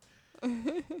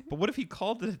 But what if he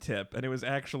called it a tip and it was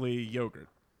actually yogurt?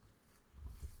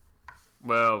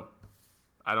 Well,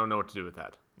 I don't know what to do with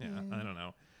that. Yeah, I don't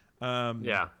know.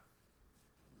 Yeah.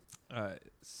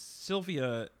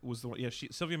 Sylvia was the one. Yeah,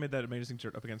 Sylvia made that amazing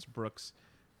dessert up against Brooks.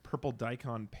 Purple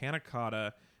daikon panna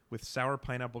cotta with sour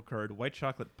pineapple curd, white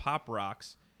chocolate pop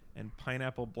rocks, and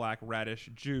pineapple black radish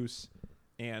juice,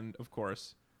 and of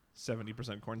course,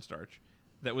 70% cornstarch.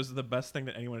 That was the best thing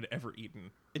that anyone had ever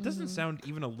eaten. It doesn't sound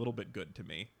even a little bit good to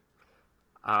me.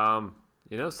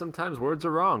 Sometimes words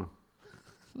are wrong.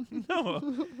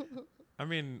 No, I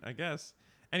mean, I guess.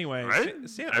 Anyway, Right?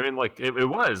 I mean, like it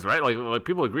was right. Like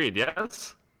people agreed.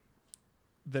 Yes.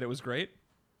 that it was great.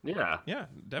 Yeah. Yeah,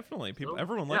 definitely. So,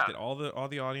 Everyone liked yeah. it. All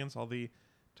the audience, all the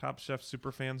Top Chef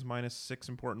super fans, minus 6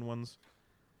 important ones.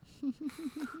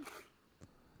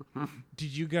 How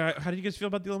did you guys feel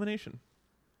about the elimination?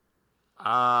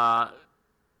 I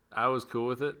was cool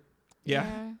with it.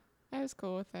 Yeah. I was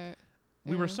cool with it.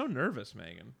 We were Yeah. so nervous,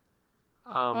 Megan.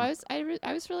 Well,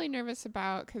 I was really nervous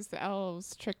because the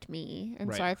elves tricked me,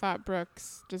 and so Right. I thought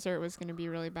Brooke's dessert was going to be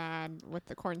really bad with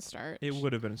the cornstarch. It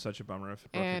would have been such a bummer if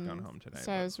Brooke had gone home today.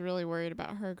 So I was really worried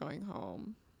about her going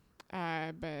home,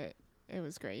 but it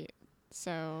was great.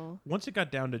 So Once it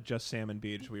got down to just Sam and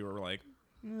Beach, we were like,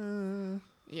 yeah,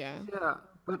 Yeah,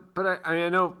 but I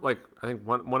know I think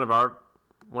one of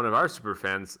our super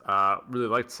fans really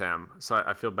liked Sam, so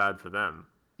I feel bad for them.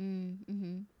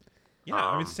 yeah.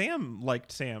 I mean, Sam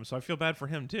liked Sam, so I feel bad for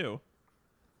him too.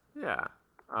 Yeah.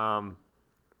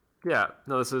 Yeah.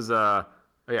 No, this is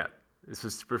this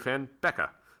is super fan Becca.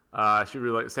 She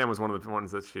really Sam was one of the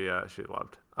ones that she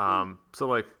loved. So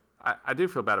like I do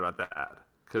feel bad about that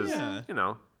because Yeah.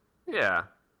 yeah.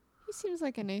 he seems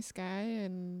like a nice guy,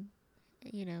 and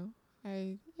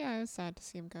I was sad to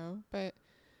see him go, but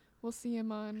we'll see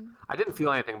him on I didn't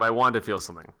feel anything, but I wanted to feel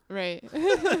something. right.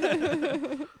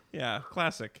 Yeah,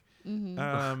 classic. Mm-hmm.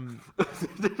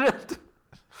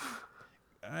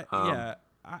 Yeah.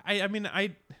 I mean,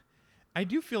 I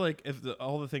do feel like if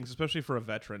all the things, especially for a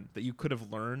veteran, that you could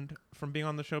have learned from being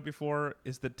on the show before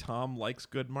is that Tom likes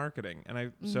good marketing,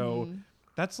 and so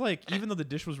that's like, even though the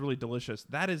dish was really delicious,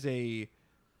 that is a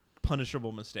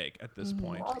punishable mistake at this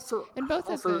point. Also, And both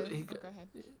of also, the he, go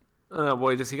ahead.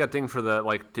 well, he got dinged for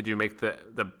the did you make the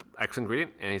X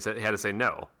ingredient? And he said he had to say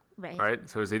no. Right. Right.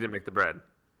 So he didn't make the bread.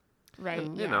 Right.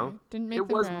 And, yeah. Didn't make it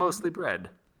the was bread. mostly bread.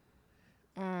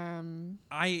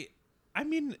 I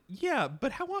mean, yeah,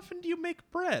 but how often do you make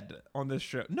bread on this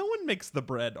show? No one makes the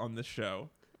bread on this show.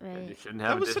 You Right. shouldn't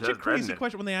have That was dish such a that has bread in crazy it.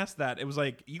 question when they asked that. It was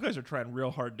like, you guys are trying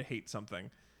real hard to hate something.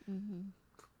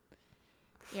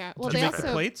 Yeah. Well, Did they you make the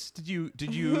also plates? Did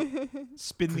you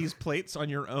spin these plates on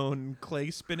your own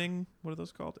clay spinning? What are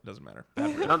those called? It doesn't matter.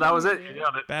 Bad riff. No, that was it. You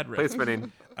nailed it. Bad riff. Plate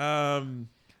spinning.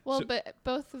 well, so- but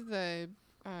both of the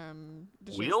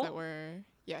dishes Wheel? that were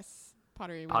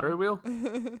pottery Pottery wheel.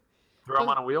 wheel. Throw them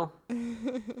on a wheel.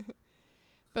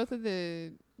 Both of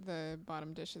the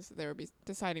bottom dishes that they were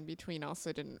deciding between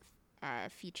also didn't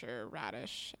feature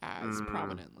radish as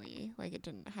prominently. Like, it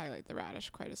didn't highlight the radish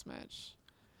quite as much.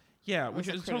 Yeah, was which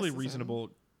a is a totally criticism.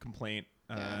 reasonable complaint.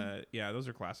 Yeah. Yeah, those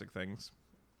are classic things.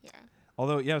 Yeah.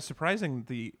 Although, yeah, surprising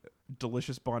the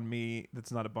delicious banh mi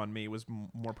that's not a banh mi was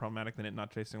more problematic than it not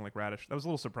tasting like radish. That was a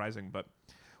little surprising, but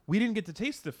we didn't get to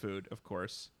taste the food, of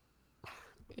course.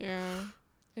 Yeah.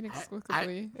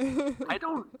 Inexplicably. I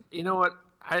don't. You know what?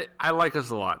 I like us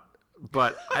a lot,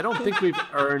 but I don't think we've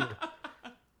earned.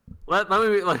 Let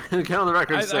me get on the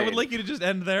record. I saying. would like you to just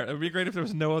end there. It would be great if there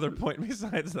was no other point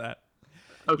besides that.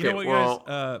 Okay. You know what, well,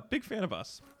 guys? Big fan of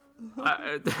us.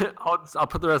 I'll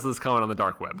put the rest of this comment on the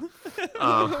dark web.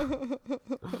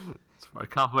 I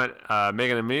compliment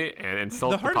Megan and me and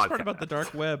insult The the hardest podcast. part about the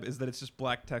dark web is that it's just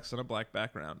black text on a black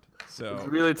background. It's So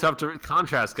really tough to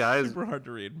contrast, guys. super hard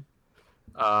to read.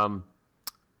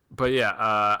 But yeah,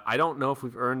 I don't know if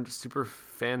we've earned super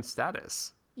fan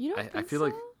status. You don't I think feel so?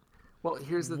 like. Well,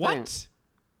 here's the What?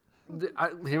 thing.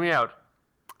 Hear me out.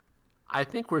 I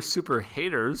think we're super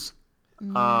haters.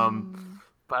 But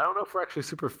I don't know if we're actually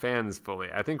super fans fully.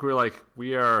 I think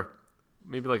we are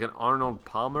maybe like an Arnold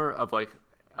Palmer of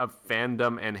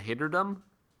fandom and haterdom,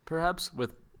 perhaps.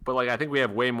 But I think we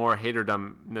have way more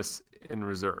haterdomness in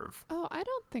reserve. Oh, I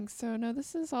don't think so. No,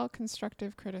 this is all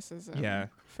constructive criticism. Yeah.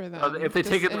 For them. If they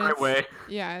take it the and right it's- way.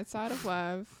 Yeah, it's out of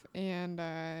love, and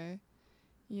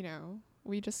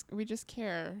we just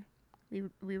care. We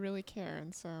really care,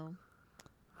 and so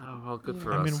Oh well, good Yeah.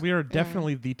 for I us. mean, we are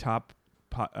definitely the top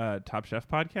Chef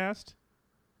podcast,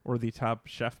 or the top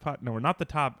chef No, we're not the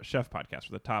top chef podcast.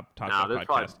 We're the top no, chef there's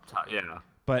probably podcast. yeah.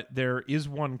 But there is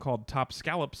one called Top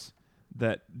Scallops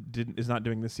that is not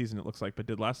doing this season. It looks like, but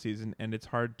did last season, and it's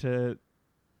hard to.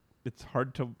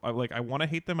 I want to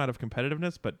hate them out of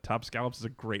competitiveness, but Top Scallops is a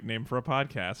great name for a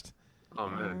podcast. Oh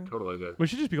man, totally good. We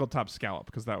should just be called Top Scallop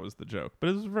because that was the joke. But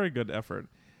it was a very good effort.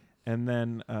 And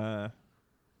then Rob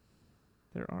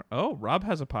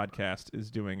has a podcast.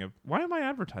 Is doing a. Why am I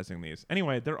advertising these?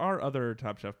 Anyway, there are other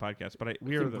Top Chef podcasts, but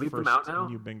we are the bleep them first out now?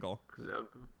 new bingle.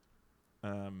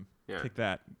 Yeah. Take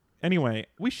that. Anyway,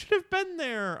 we should have been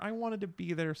there. I wanted to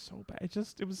be there so bad. It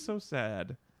was so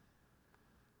sad.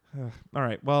 All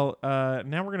right. Well,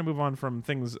 now we're gonna move on from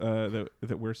things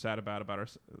that we're sad about our.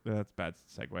 That's bad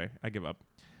segue. I give up.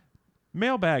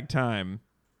 Mailbag time.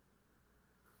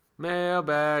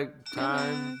 Mailbag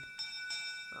time.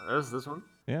 There's this one.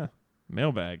 Yeah,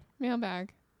 mailbag.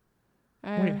 Mailbag.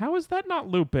 Wait, how is that not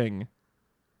looping?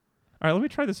 All right, let me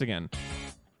try this again.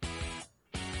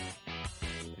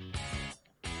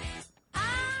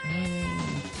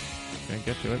 Can't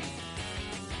get to it.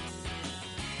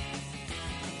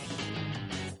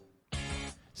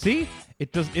 See?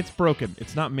 It's broken.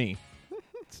 It's not me.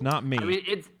 It's not me. I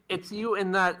mean, it's you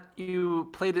in that you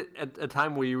played it at a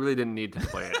time where you really didn't need to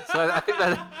play it. So I think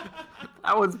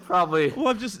that was probably.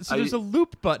 Well, there's a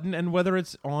loop button, and whether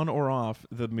it's on or off,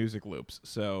 the music loops.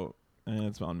 So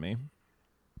it's on me.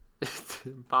 It's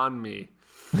on me.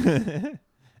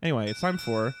 Anyway, it's time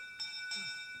for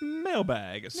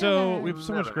mailbag. So we have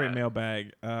so much great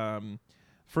mailbag.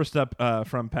 First up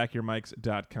from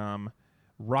packyourmics.com.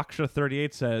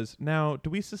 Raksha38 says, now,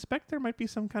 do we suspect there might be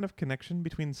some kind of connection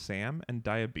between Sam and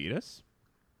diabetes?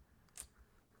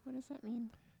 What does that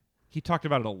mean? He talked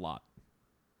about it a lot.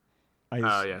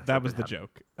 Yeah. That was the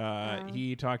joke.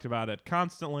 He talked about it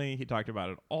constantly. He talked about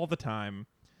it all the time.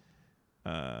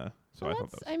 So I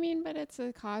thought that was... I mean, but it's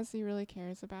a cause he really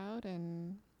cares about,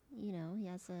 and, you know, he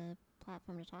has a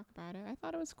platform to talk about it. I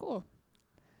thought it was cool.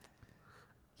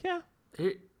 Yeah.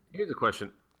 Here's a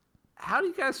question. How do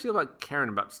you guys feel about caring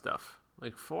about stuff?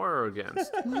 Like, for or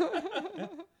against?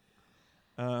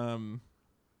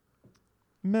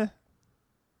 Meh.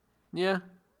 Yeah.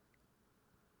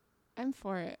 I'm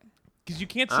for it. Because you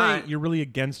can't say you're really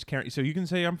against caring. So you can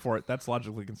say I'm for it. That's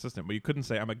logically consistent. But you couldn't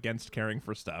say I'm against caring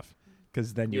for stuff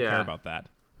because then you care about that.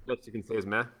 Best you can say is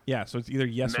meh. Yeah, so it's either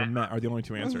yes or meh are the only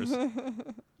two answers.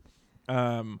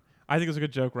 I think it's a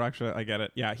good joke, Raksha. I get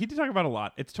it. Yeah, he did talk about it a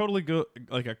lot. It's totally good,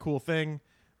 like a cool thing.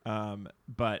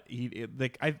 But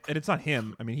and it's not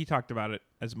him. I mean, he talked about it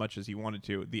as much as he wanted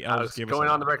to. The elves gave us going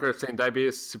on the record saying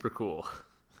diabetes is super cool.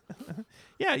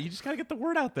 Yeah, you just gotta get the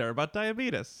word out there about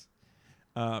diabetes.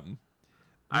 Legit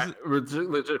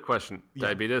question.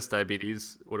 Yeah.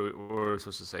 Diabetes. What are we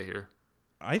supposed to say here?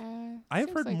 I've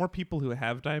heard more people who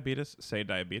have diabetes say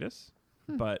diabetes,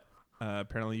 but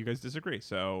apparently you guys disagree.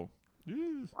 So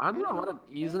I don't know. What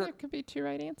isn't There it? could be two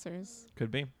right answers. could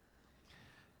be.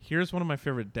 Here's one of my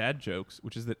favorite dad jokes,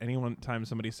 which is that time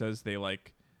somebody says they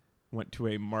went to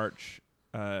a march,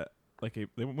 they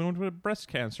went to a breast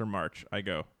cancer march, I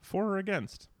go, for or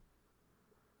against?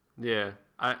 Yeah,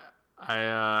 I think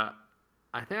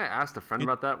I asked a friend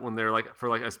about that when they're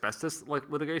for asbestos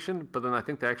litigation, but then I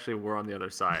think they actually were on the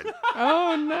other side.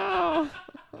 Oh no!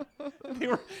 They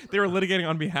were litigating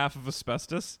on behalf of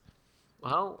asbestos.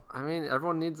 Well, I mean,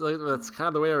 everyone needs that's kind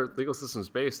of the way our legal system's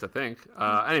based, I think.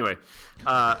 Anyway,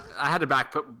 I had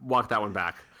to walk that one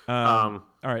back. All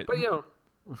right, But go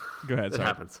ahead. it Sorry.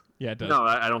 happens. Yeah, it does. No,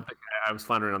 I don't think I was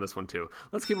floundering on this one too.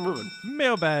 Let's keep moving.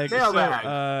 Mailbag. Mailbag.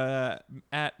 So,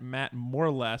 at Matt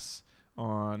Moreless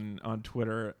on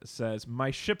Twitter says, my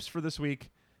ships for this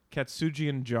week: Katsuji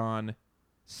and John,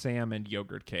 Sam and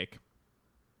yogurt cake.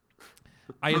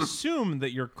 I assume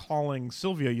that you're calling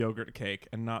Sylvia yogurt cake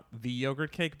and not the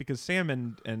yogurt cake because Sam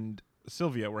and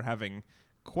Sylvia were having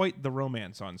quite the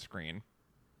romance on screen.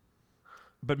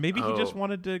 But maybe he just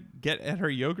wanted to get at her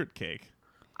yogurt cake.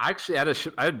 I actually had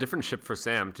I had a different ship for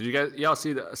Sam. Did you guys? Y'all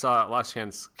saw Last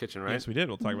Chance Kitchen, right? Yes, we did.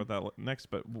 We'll talk about that next.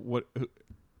 But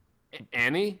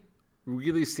Annie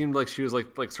really seemed like she was the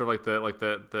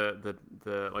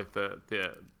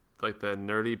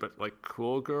nerdy but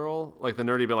cool girl, the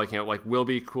nerdy but will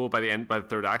be cool by the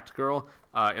third act girl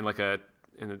in a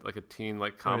teen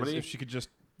comedy. If she could just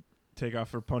take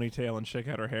off her ponytail and shake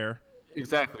out her hair.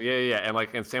 Exactly. Yeah.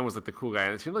 And Sam was the cool guy,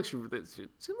 and it seemed like she was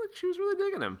really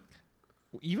digging him.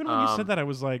 Even when you said that, I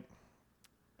was like,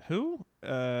 "Who?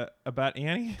 About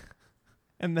Annie?"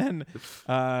 And then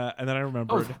I remembered.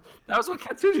 Oh, that was what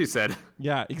Katsuji said.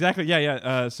 Yeah, exactly.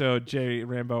 Yeah. So Jay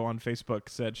Rambo on Facebook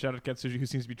said, "Shout out Katsuji, who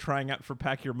seems to be trying out for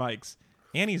Pack Your Mics.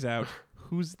 Annie's out.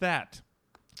 Who's that?"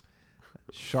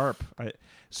 Sharp.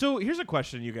 So here's a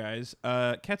question, you guys.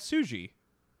 Katsuji,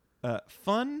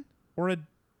 fun or a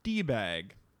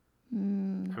D-bag? I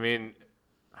mean,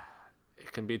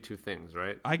 it can be two things,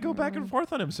 right? I go back and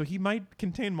forth on him, so he might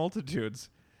contain multitudes.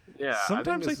 Yeah.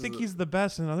 Sometimes I this think is- he's the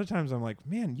best, and other times I'm like,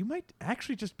 man, you might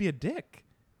actually just be a dick.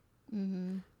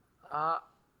 Mm-hmm.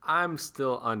 I'm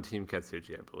still on Team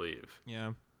Katsuji, I believe.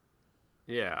 Yeah.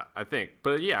 Yeah, I think.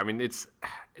 But yeah, I mean, it's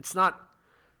not.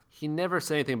 He never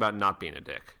said anything about not being a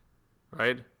dick,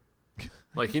 right?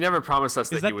 Like he never promised us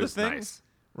Is that that he the was thing? nice.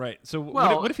 Right. So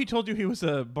Well- what if he told you he was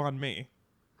a Bon Mi,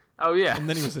 Oh yeah, and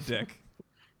then he was a dick?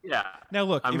 yeah. Now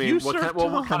look, I if mean, you what kind, served well,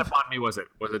 what kind Tom- of banh mi was it?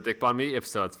 Was it dick banh mi? If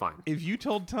so, it's fine. If you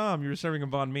told Tom you were serving a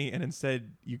Bon Mi and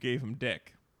instead you gave him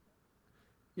dick,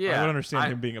 Yeah, I would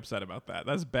understand him being upset about that.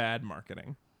 That's bad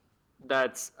marketing.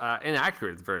 That's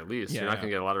inaccurate at the very least. Yeah, You're not yeah.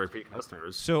 gonna get a lot of repeat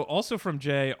customers. So also from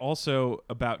Jay, also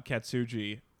about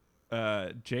Katsuji,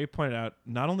 Jay pointed out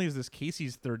not only is this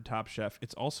Casey's third Top Chef,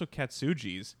 it's also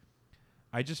Katsuji's.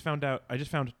 I just found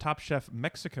Top Chef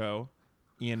Mexico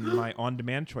in my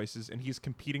on-demand choices, and he's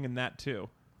competing in that too.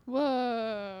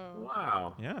 Whoa.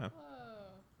 Wow. Yeah.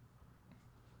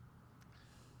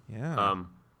 Yeah.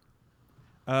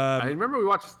 I remember we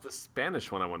watched the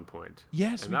Spanish one at one point.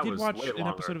 Yes, and we that did was watch way an longer.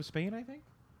 episode of Spain, I think.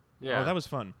 Yeah, Oh, that was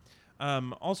fun.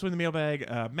 Also in the mailbag,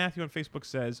 Matthew on Facebook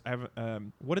says, "I have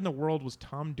what in the world was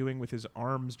Tom doing with his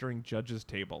arms during judges'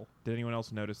 table? Did anyone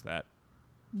else notice that?"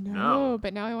 No, No.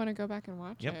 but now I want to go back and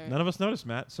watch Yep, it. none of us noticed,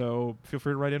 Matt. So feel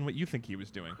free to write in what you think he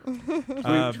was doing.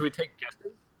 Should we take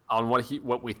guesses on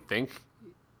what we think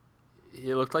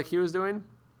he looked like he was doing?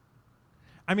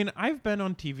 I mean, I've been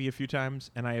on TV a few times,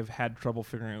 and I have had trouble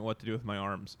figuring out what to do with my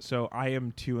arms. So I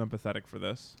am too empathetic for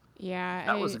this. Yeah,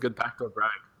 That was a good backdoor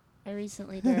brag. I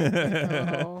recently did like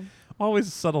a little.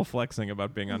 Always subtle flexing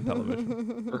about being on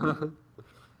television. I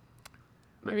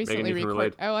Megan, recently you can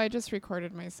relate. I just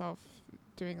recorded myself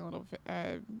doing a little,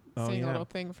 Oh, saying yeah. a little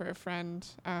thing for a friend,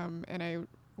 and I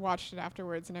watched it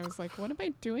afterwards, and I was like, "What am I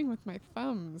doing with my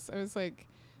thumbs?" I was like,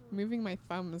 moving my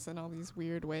thumbs in all these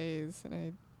weird ways,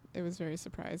 and it was very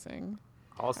surprising.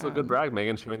 Also, a good brag,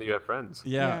 Megan, showing that you have friends.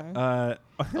 Yeah.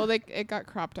 Well, it got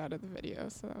cropped out of the video,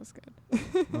 so that was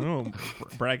good.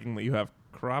 Bragging that you have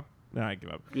crop. Nah, I give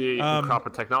up. Yeah, crop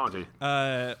of technology.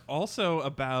 Also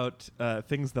about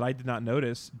things that I did not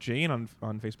notice, Jane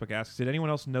on Facebook asks, did anyone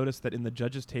else notice that in the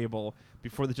judges' table,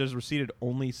 before the judges were seated,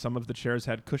 only some of the chairs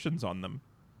had cushions on them?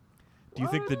 Do you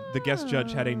think that the guest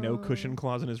judge had a no cushion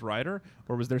clause in his rider,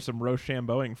 or was there some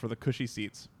Rochambeauing for the cushy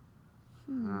seats?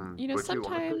 You know, Would you want to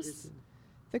sometimes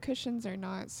the cushions are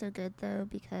not so good though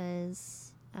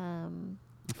because You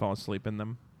fall asleep in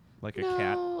them like a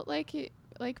cat? no,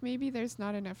 like maybe there's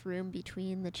not enough room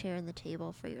between the chair and the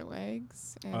table for your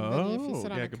legs, and then if you Oh,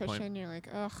 sit on yeah, a good point. cushion, you're like,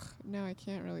 ugh, no, I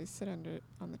can't really sit on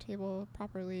the table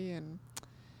properly, and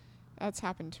that's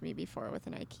happened to me before with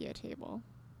an IKEA table.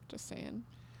 Just saying.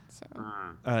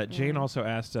 So Jane Yeah. also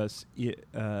asked us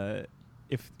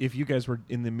if you guys were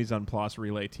in the Mise en Place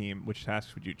relay team, which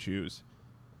tasks would you choose?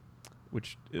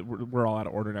 Which we're all out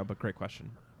of order now, but great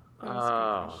question. that was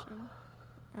a good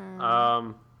Oh.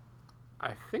 question.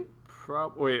 I think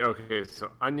wait, okay,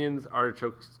 so onions,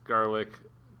 artichokes, garlic,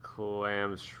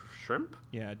 clams, shrimp.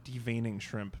 Yeah, deveining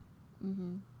shrimp.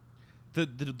 Mm-hmm.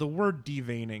 The word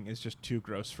deveining is just too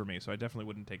gross for me, so I definitely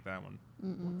wouldn't take that one.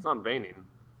 It's not veining,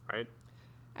 right?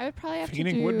 I would probably have to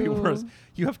Veining do. would be worse.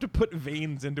 You have to put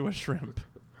veins into a shrimp.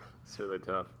 It's really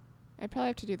tough. I'd probably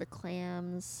have to do the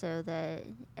clams so that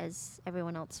as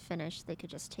everyone else finished, they could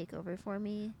just take over for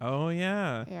me. Oh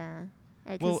yeah, Yeah,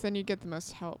 because Well- then you'd get the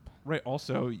most help. right.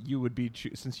 Also, you would be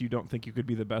since you don't think you could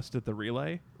be the best at the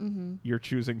relay, Mm-hmm. you're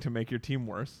choosing to make your team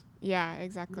worse. Yeah,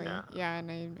 exactly. Yeah. Yeah, and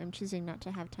I'm choosing not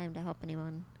to have time to help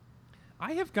anyone.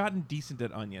 I have gotten decent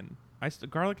at onion.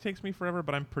 Garlic takes me forever,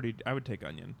 but I would take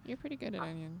onion. You're pretty good at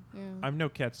onion. Yeah. I'm no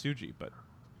Katsuji, but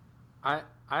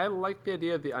I like the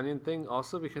idea of the onion thing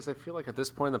also because I feel like at this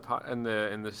point in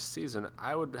the season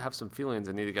I would have some feelings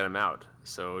and need to get them out.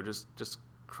 So just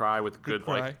cry with good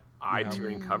cry. like eye Yeah.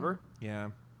 tearing cover. yeah.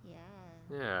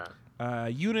 Yeah. Yeah.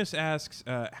 Eunice asks,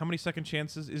 how many second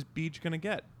chances is Beej gonna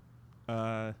get?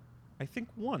 I think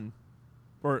one,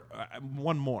 or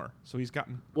one more. So he's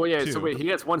gotten. Well, yeah. two. So wait, he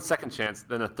gets one second chance,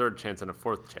 then a third chance, and a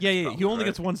fourth chance. Yeah. He probably, only right?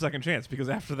 gets one second chance because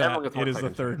after that Everyone gets it one is the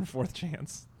second third chance. and fourth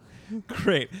chance.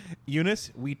 Great,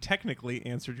 Eunice. We technically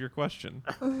answered your question.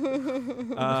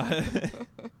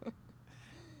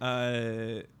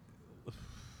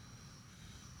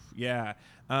 Yeah.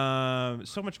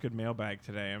 So much good mailbag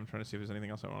today. I'm trying to see if there's anything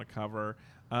else I want to cover.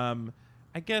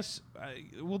 I guess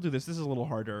we'll do this. This is a little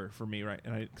harder for me, right?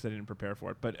 And because I didn't prepare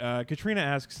for it. But Katrina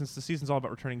asks, since the season's all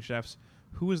about returning chefs,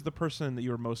 who is the person that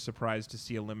you were most surprised to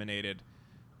see eliminated?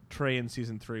 Trey in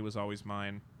season 3 was always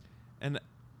mine, and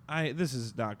this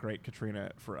is not great,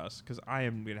 Katrina, for us because I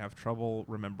am gonna have trouble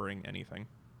remembering anything.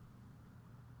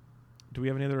 Do we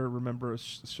have any other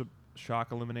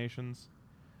shock eliminations?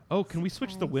 Oh, can we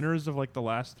switch the winners of like the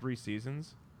last 3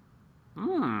 seasons?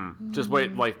 Just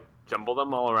wait, like jumble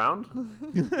them all around.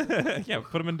 Yeah,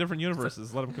 put them in different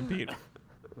universes. Let them compete.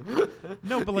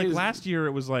 No, but like last year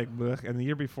it was like blech, and the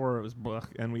year before it was blech,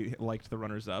 and we liked the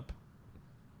runners up.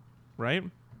 Right?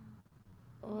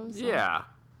 What was Yeah.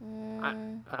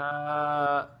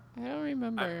 I don't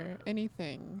remember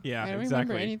anything. Yeah, I don't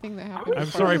exactly. remember anything that happened. I'm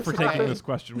before sorry for today. taking this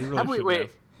question. We really should wait.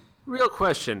 have. Real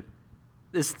question.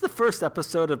 Is this the first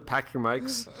episode of Pack Your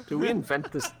Mics? Do we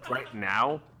invent this right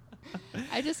now?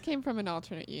 I just came from an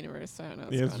alternate universe, so I don't know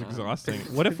what's Yeah, it's going on. exhausting.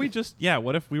 What if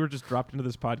we were just dropped into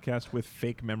this podcast with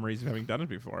fake memories of having done it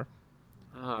before?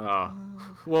 Oh.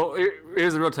 Well,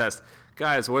 here's the real test.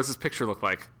 Guys, what does this picture look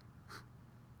like?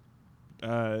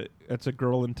 It's a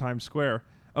girl in Times Square.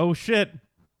 Oh shit.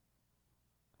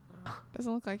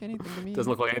 Doesn't look like anything to me. Doesn't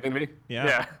look like anything to me?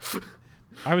 Yeah.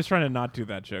 I was trying to not do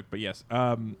that joke, but yes.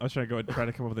 I was trying to try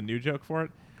to come up with a new joke for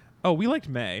it. Oh, we liked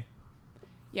May.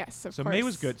 Yes, of So course. May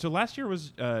was good. So last year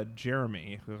was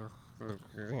Jeremy.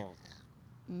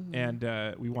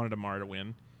 And we wanted Amar to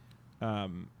win.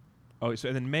 And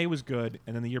then May was good,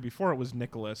 and then the year before it was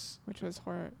Nicholas Which was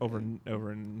horror.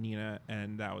 over Nina,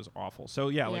 and that was awful. So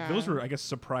yeah, like those were, I guess,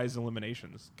 surprise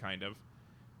eliminations, kind of.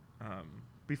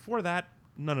 Before that,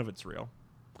 none of it's real.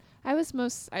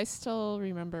 I still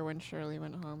remember when Shirley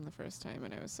went home the first time,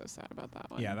 and I was so sad about that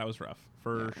one. Yeah, that was rough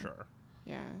for Yeah. sure.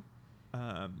 Yeah.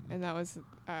 And that was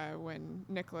when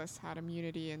Nicholas had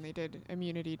immunity, and they did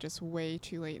immunity just way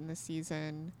too late in the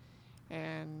season,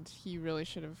 and he really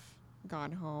should have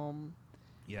gone home.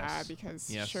 Yes. Because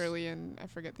Yes. Shirley and I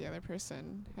forget the other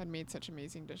person had made such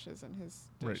amazing dishes, and his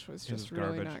dish Right. was His just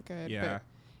really garbage. not good. Yeah. But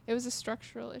it was a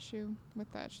structural issue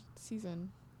with that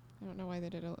season. I don't know why they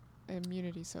did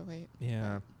immunity so late.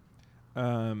 Yeah.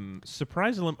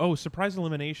 Surprise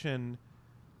elimination.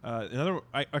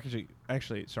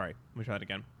 Actually, sorry. Let me try that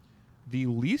again. The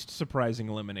least surprising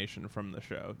elimination from the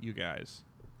show, you guys.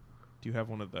 Do you have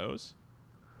one of those?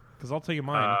 Because I'll tell you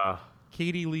mine.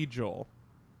 Katie Lee Joel.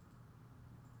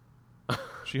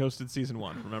 She hosted season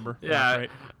 1. Remember? Yeah.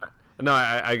 Right? No,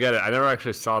 I get it. I never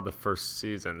actually saw the first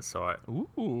season, so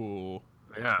Ooh.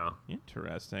 yeah.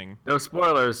 Interesting. No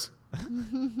spoilers.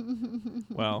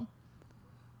 Well,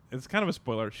 it's kind of a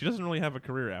spoiler. She doesn't really have a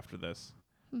career after this.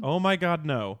 Oh my God,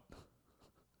 no.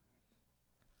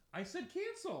 I said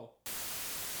cancel.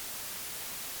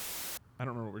 I don't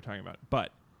remember what we're talking about,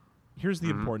 but here's the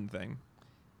important thing.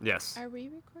 Yes. Are we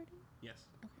recording? Yes.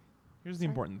 Here's the Sorry.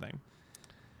 important thing.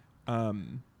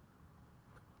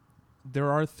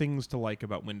 There are things to like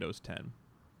about Windows 10.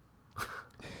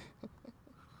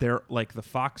 There, like the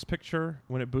Fox picture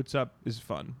when it boots up is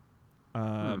fun.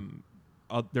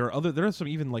 There are some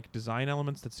even like design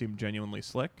elements that seem genuinely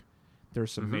slick. There are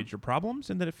some major problems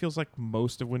in that it feels like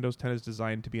most of Windows 10 is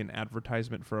designed to be an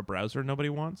advertisement for a browser nobody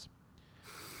wants.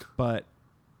 But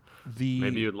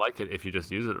Maybe you'd like it if you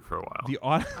just use it for a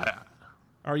while.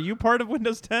 Are you part of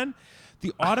Windows 10?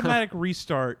 The automatic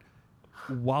restart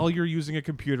while you're using a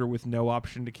computer with no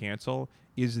option to cancel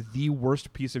is the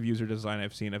worst piece of user design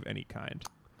I've seen of any kind.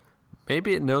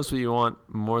 Maybe it knows what you want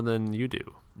more than you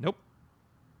do. Nope.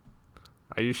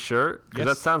 Are you sure? Because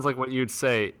Yes. that sounds like what you'd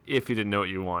say if you didn't know what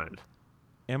you wanted.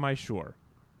 Am I sure?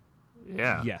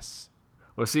 Yeah. Yes.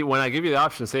 Well, see, when I give you the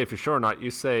option to say if you're sure or not,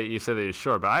 you say that you're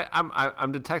sure. But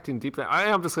I'm detecting deeply.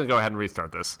 I'm just gonna go ahead and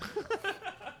restart this.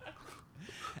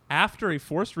 After a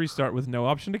forced restart with no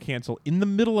option to cancel in the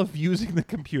middle of using the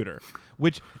computer,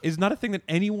 which is not a thing that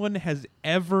anyone has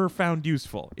ever found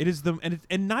useful. It is it's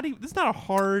not a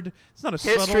hard. It's not a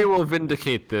History subtle. will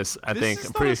vindicate this. I think. This is I'm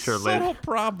not pretty a sure subtle later.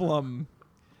 problem.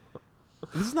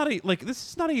 This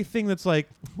is not a thing that's like,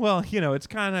 well, it's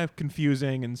kind of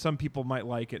confusing and some people might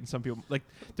like it and some people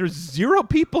there's 0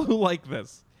 people who like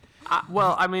this.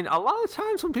 Well, I mean, a lot of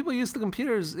times when people use the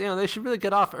computers, they should really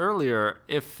get off earlier.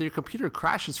 If your computer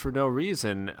crashes for no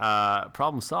reason,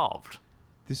 problem solved.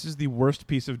 This is the worst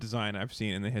piece of design I've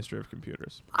seen in the history of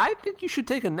computers. I think you should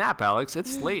take a nap, Alex.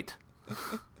 It's late.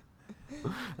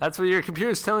 That's what your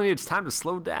computer's telling you. It's time to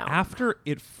slow down. After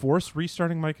it forced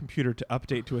restarting my computer to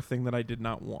update to a thing that I did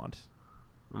not want,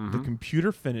 the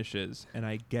computer finishes and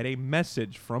I get a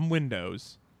message from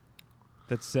Windows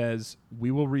that says,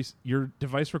 your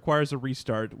device requires a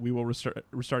restart. We will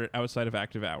restart it outside of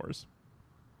active hours.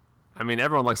 I mean,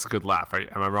 everyone likes a good laugh. Am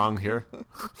I wrong here?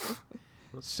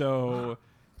 So,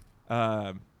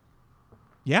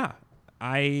 yeah,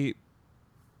 I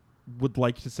would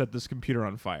like to set this computer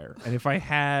on fire. And if I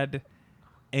had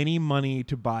any money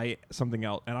to buy something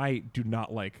else, and I do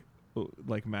not like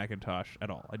Macintosh at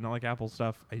all. I don't like Apple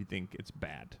stuff. I think it's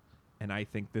bad. and I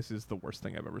think this is the worst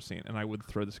thing I've ever seen, and I would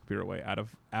throw this computer away out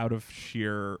of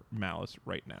sheer malice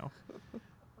right now.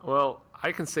 Well,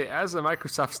 I can say as a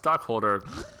Microsoft stockholder,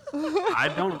 I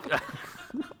don't.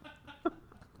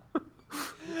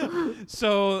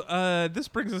 So this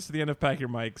brings us to the end of Pack Your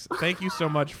Mics. Thank you so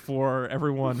much for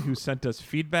everyone who sent us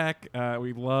feedback.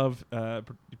 We love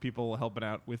people helping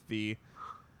out with the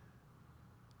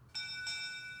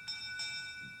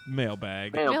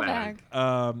mailbag. Mailbag.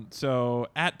 So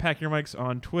at Pack Your Mics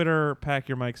on Twitter,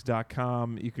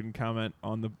 packyourmics.com. You can comment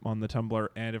on the Tumblr,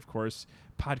 and of course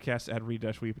podcast at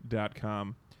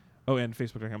read-weep.com. Oh, and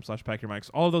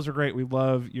facebook.com/packyourmics. All of those are great. We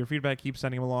love your feedback. Keep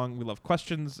sending them along. We love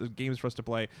questions, games for us to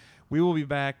play. We will be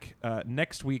back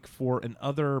next week for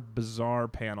another bizarre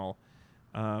panel.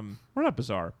 We're not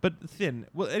bizarre, but thin.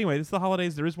 Well, anyway, it's the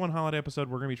holidays. There is one holiday episode.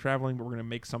 We're going to be traveling, but we're going to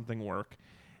make something work.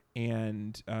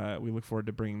 And we look forward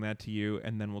to bringing that to you,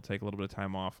 and then we'll take a little bit of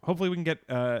time off. Hopefully we can get...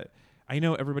 I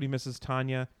know everybody misses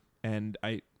Tanya, and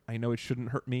I know it shouldn't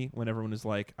hurt me when everyone is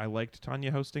like, I liked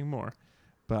Tanya hosting more.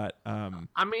 But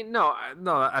I mean, no.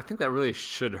 I think that really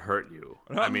should hurt you.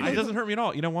 I mean, it doesn't hurt me at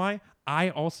all. You know why? I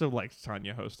also liked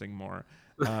Tanya hosting more.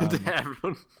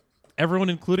 Everyone,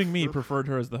 including me, preferred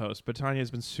her as the host. But Tanya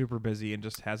has been super busy and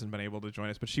just hasn't been able to join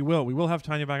us. But she will. We will have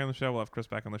Tanya back on the show. We'll have Chris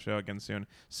back on the show again soon.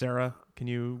 Sarah, can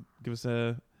you give us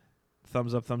a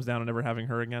thumbs up, thumbs down on never having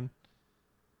her again?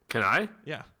 Can I?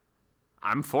 Yeah.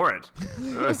 I'm for it.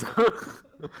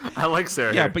 I like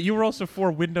Sarah. Yeah, here. but you were also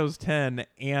for Windows 10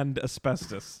 and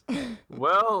asbestos.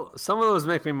 Well, some of those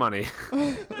make me money.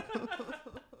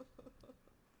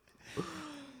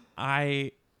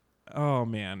 Oh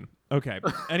man. Okay.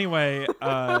 Anyway,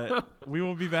 we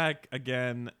will be back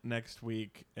again next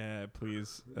week.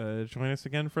 Please join us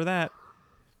again for that.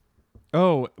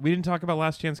 Oh, we didn't talk about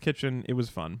Last Chance Kitchen. It was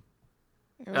fun.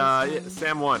 Yeah,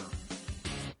 Sam won.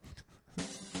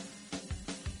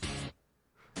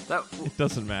 It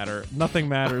doesn't matter. Nothing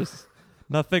matters.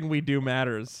 Nothing we do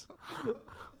matters.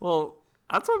 Well,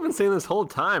 that's what I've been saying this whole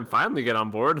time. Finally get on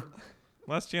board.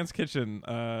 Last Chance Kitchen.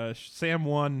 Sam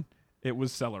won. It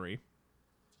was celery.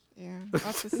 Yeah,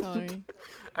 lots of celery.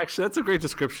 Actually, that's a great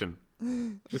description.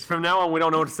 Just from now on, we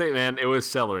don't know what to say, man. It was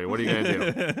celery. What are you going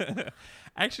to do?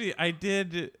 Actually, I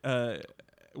did...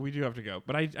 we do have to go.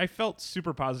 But I felt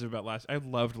super positive about I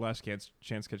loved Last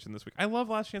Chance Kitchen this week. I love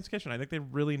Last Chance Kitchen. I think they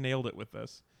really nailed it with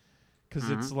this. Because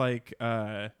it's like...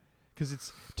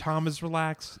 Because Tom is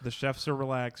relaxed, the chefs are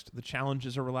relaxed, the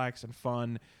challenges are relaxed and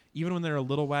fun. Even when they're a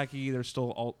little wacky, they're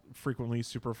still all frequently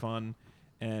super fun.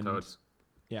 And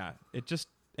yeah, it just...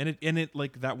 And it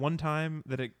like that one time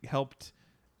that it helped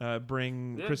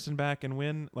bring Kristen back and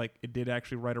win, like it did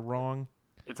actually right a wrong.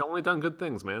 It's only done good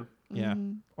things, man. Yeah,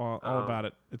 all about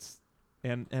it. It's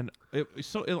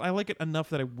I like it enough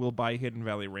that I will buy Hidden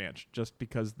Valley Ranch just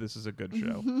because this is a good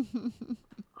show.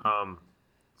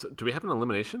 So do we have an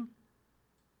elimination?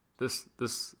 This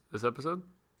episode?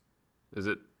 Is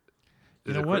it?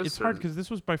 You know what? It's hard because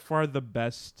this was by far the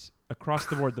best. Across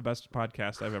the board, the best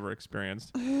podcast I've ever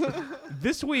experienced.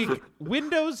 This week,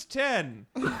 Windows 10.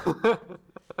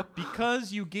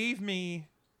 Because you gave me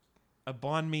a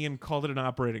banh mi and called it an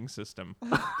operating system.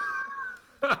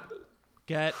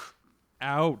 Get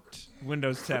out,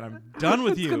 Windows 10. I'm done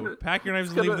with you. Pack your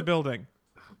knives and leave the building.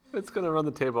 It's going to run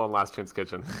the table on Last Chance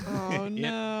Kitchen. Oh,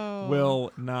 no. It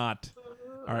will not.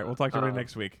 All right, we'll talk to everybody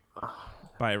next week.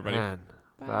 Bye, everybody. Man.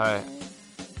 Bye.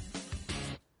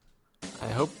 I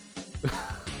hope...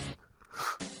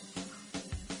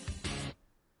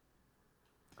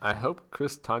 I hope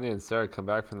Chris, Tanya, and Sarah come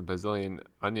back from the Bazillion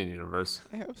Onion universe.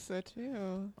 I hope so,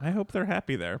 too. I hope they're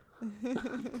happy there.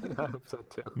 I hope so,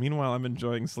 too. Meanwhile, I'm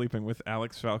enjoying sleeping with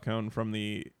Alex Falcone from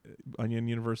the Onion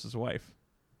universe's wife.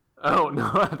 Oh,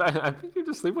 no, I think you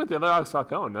just sleep with the other Alex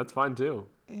Falcone. That's fine, too.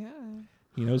 Yeah.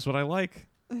 He knows what I like.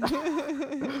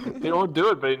 He won't do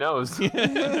it, but he knows. All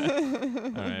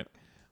right.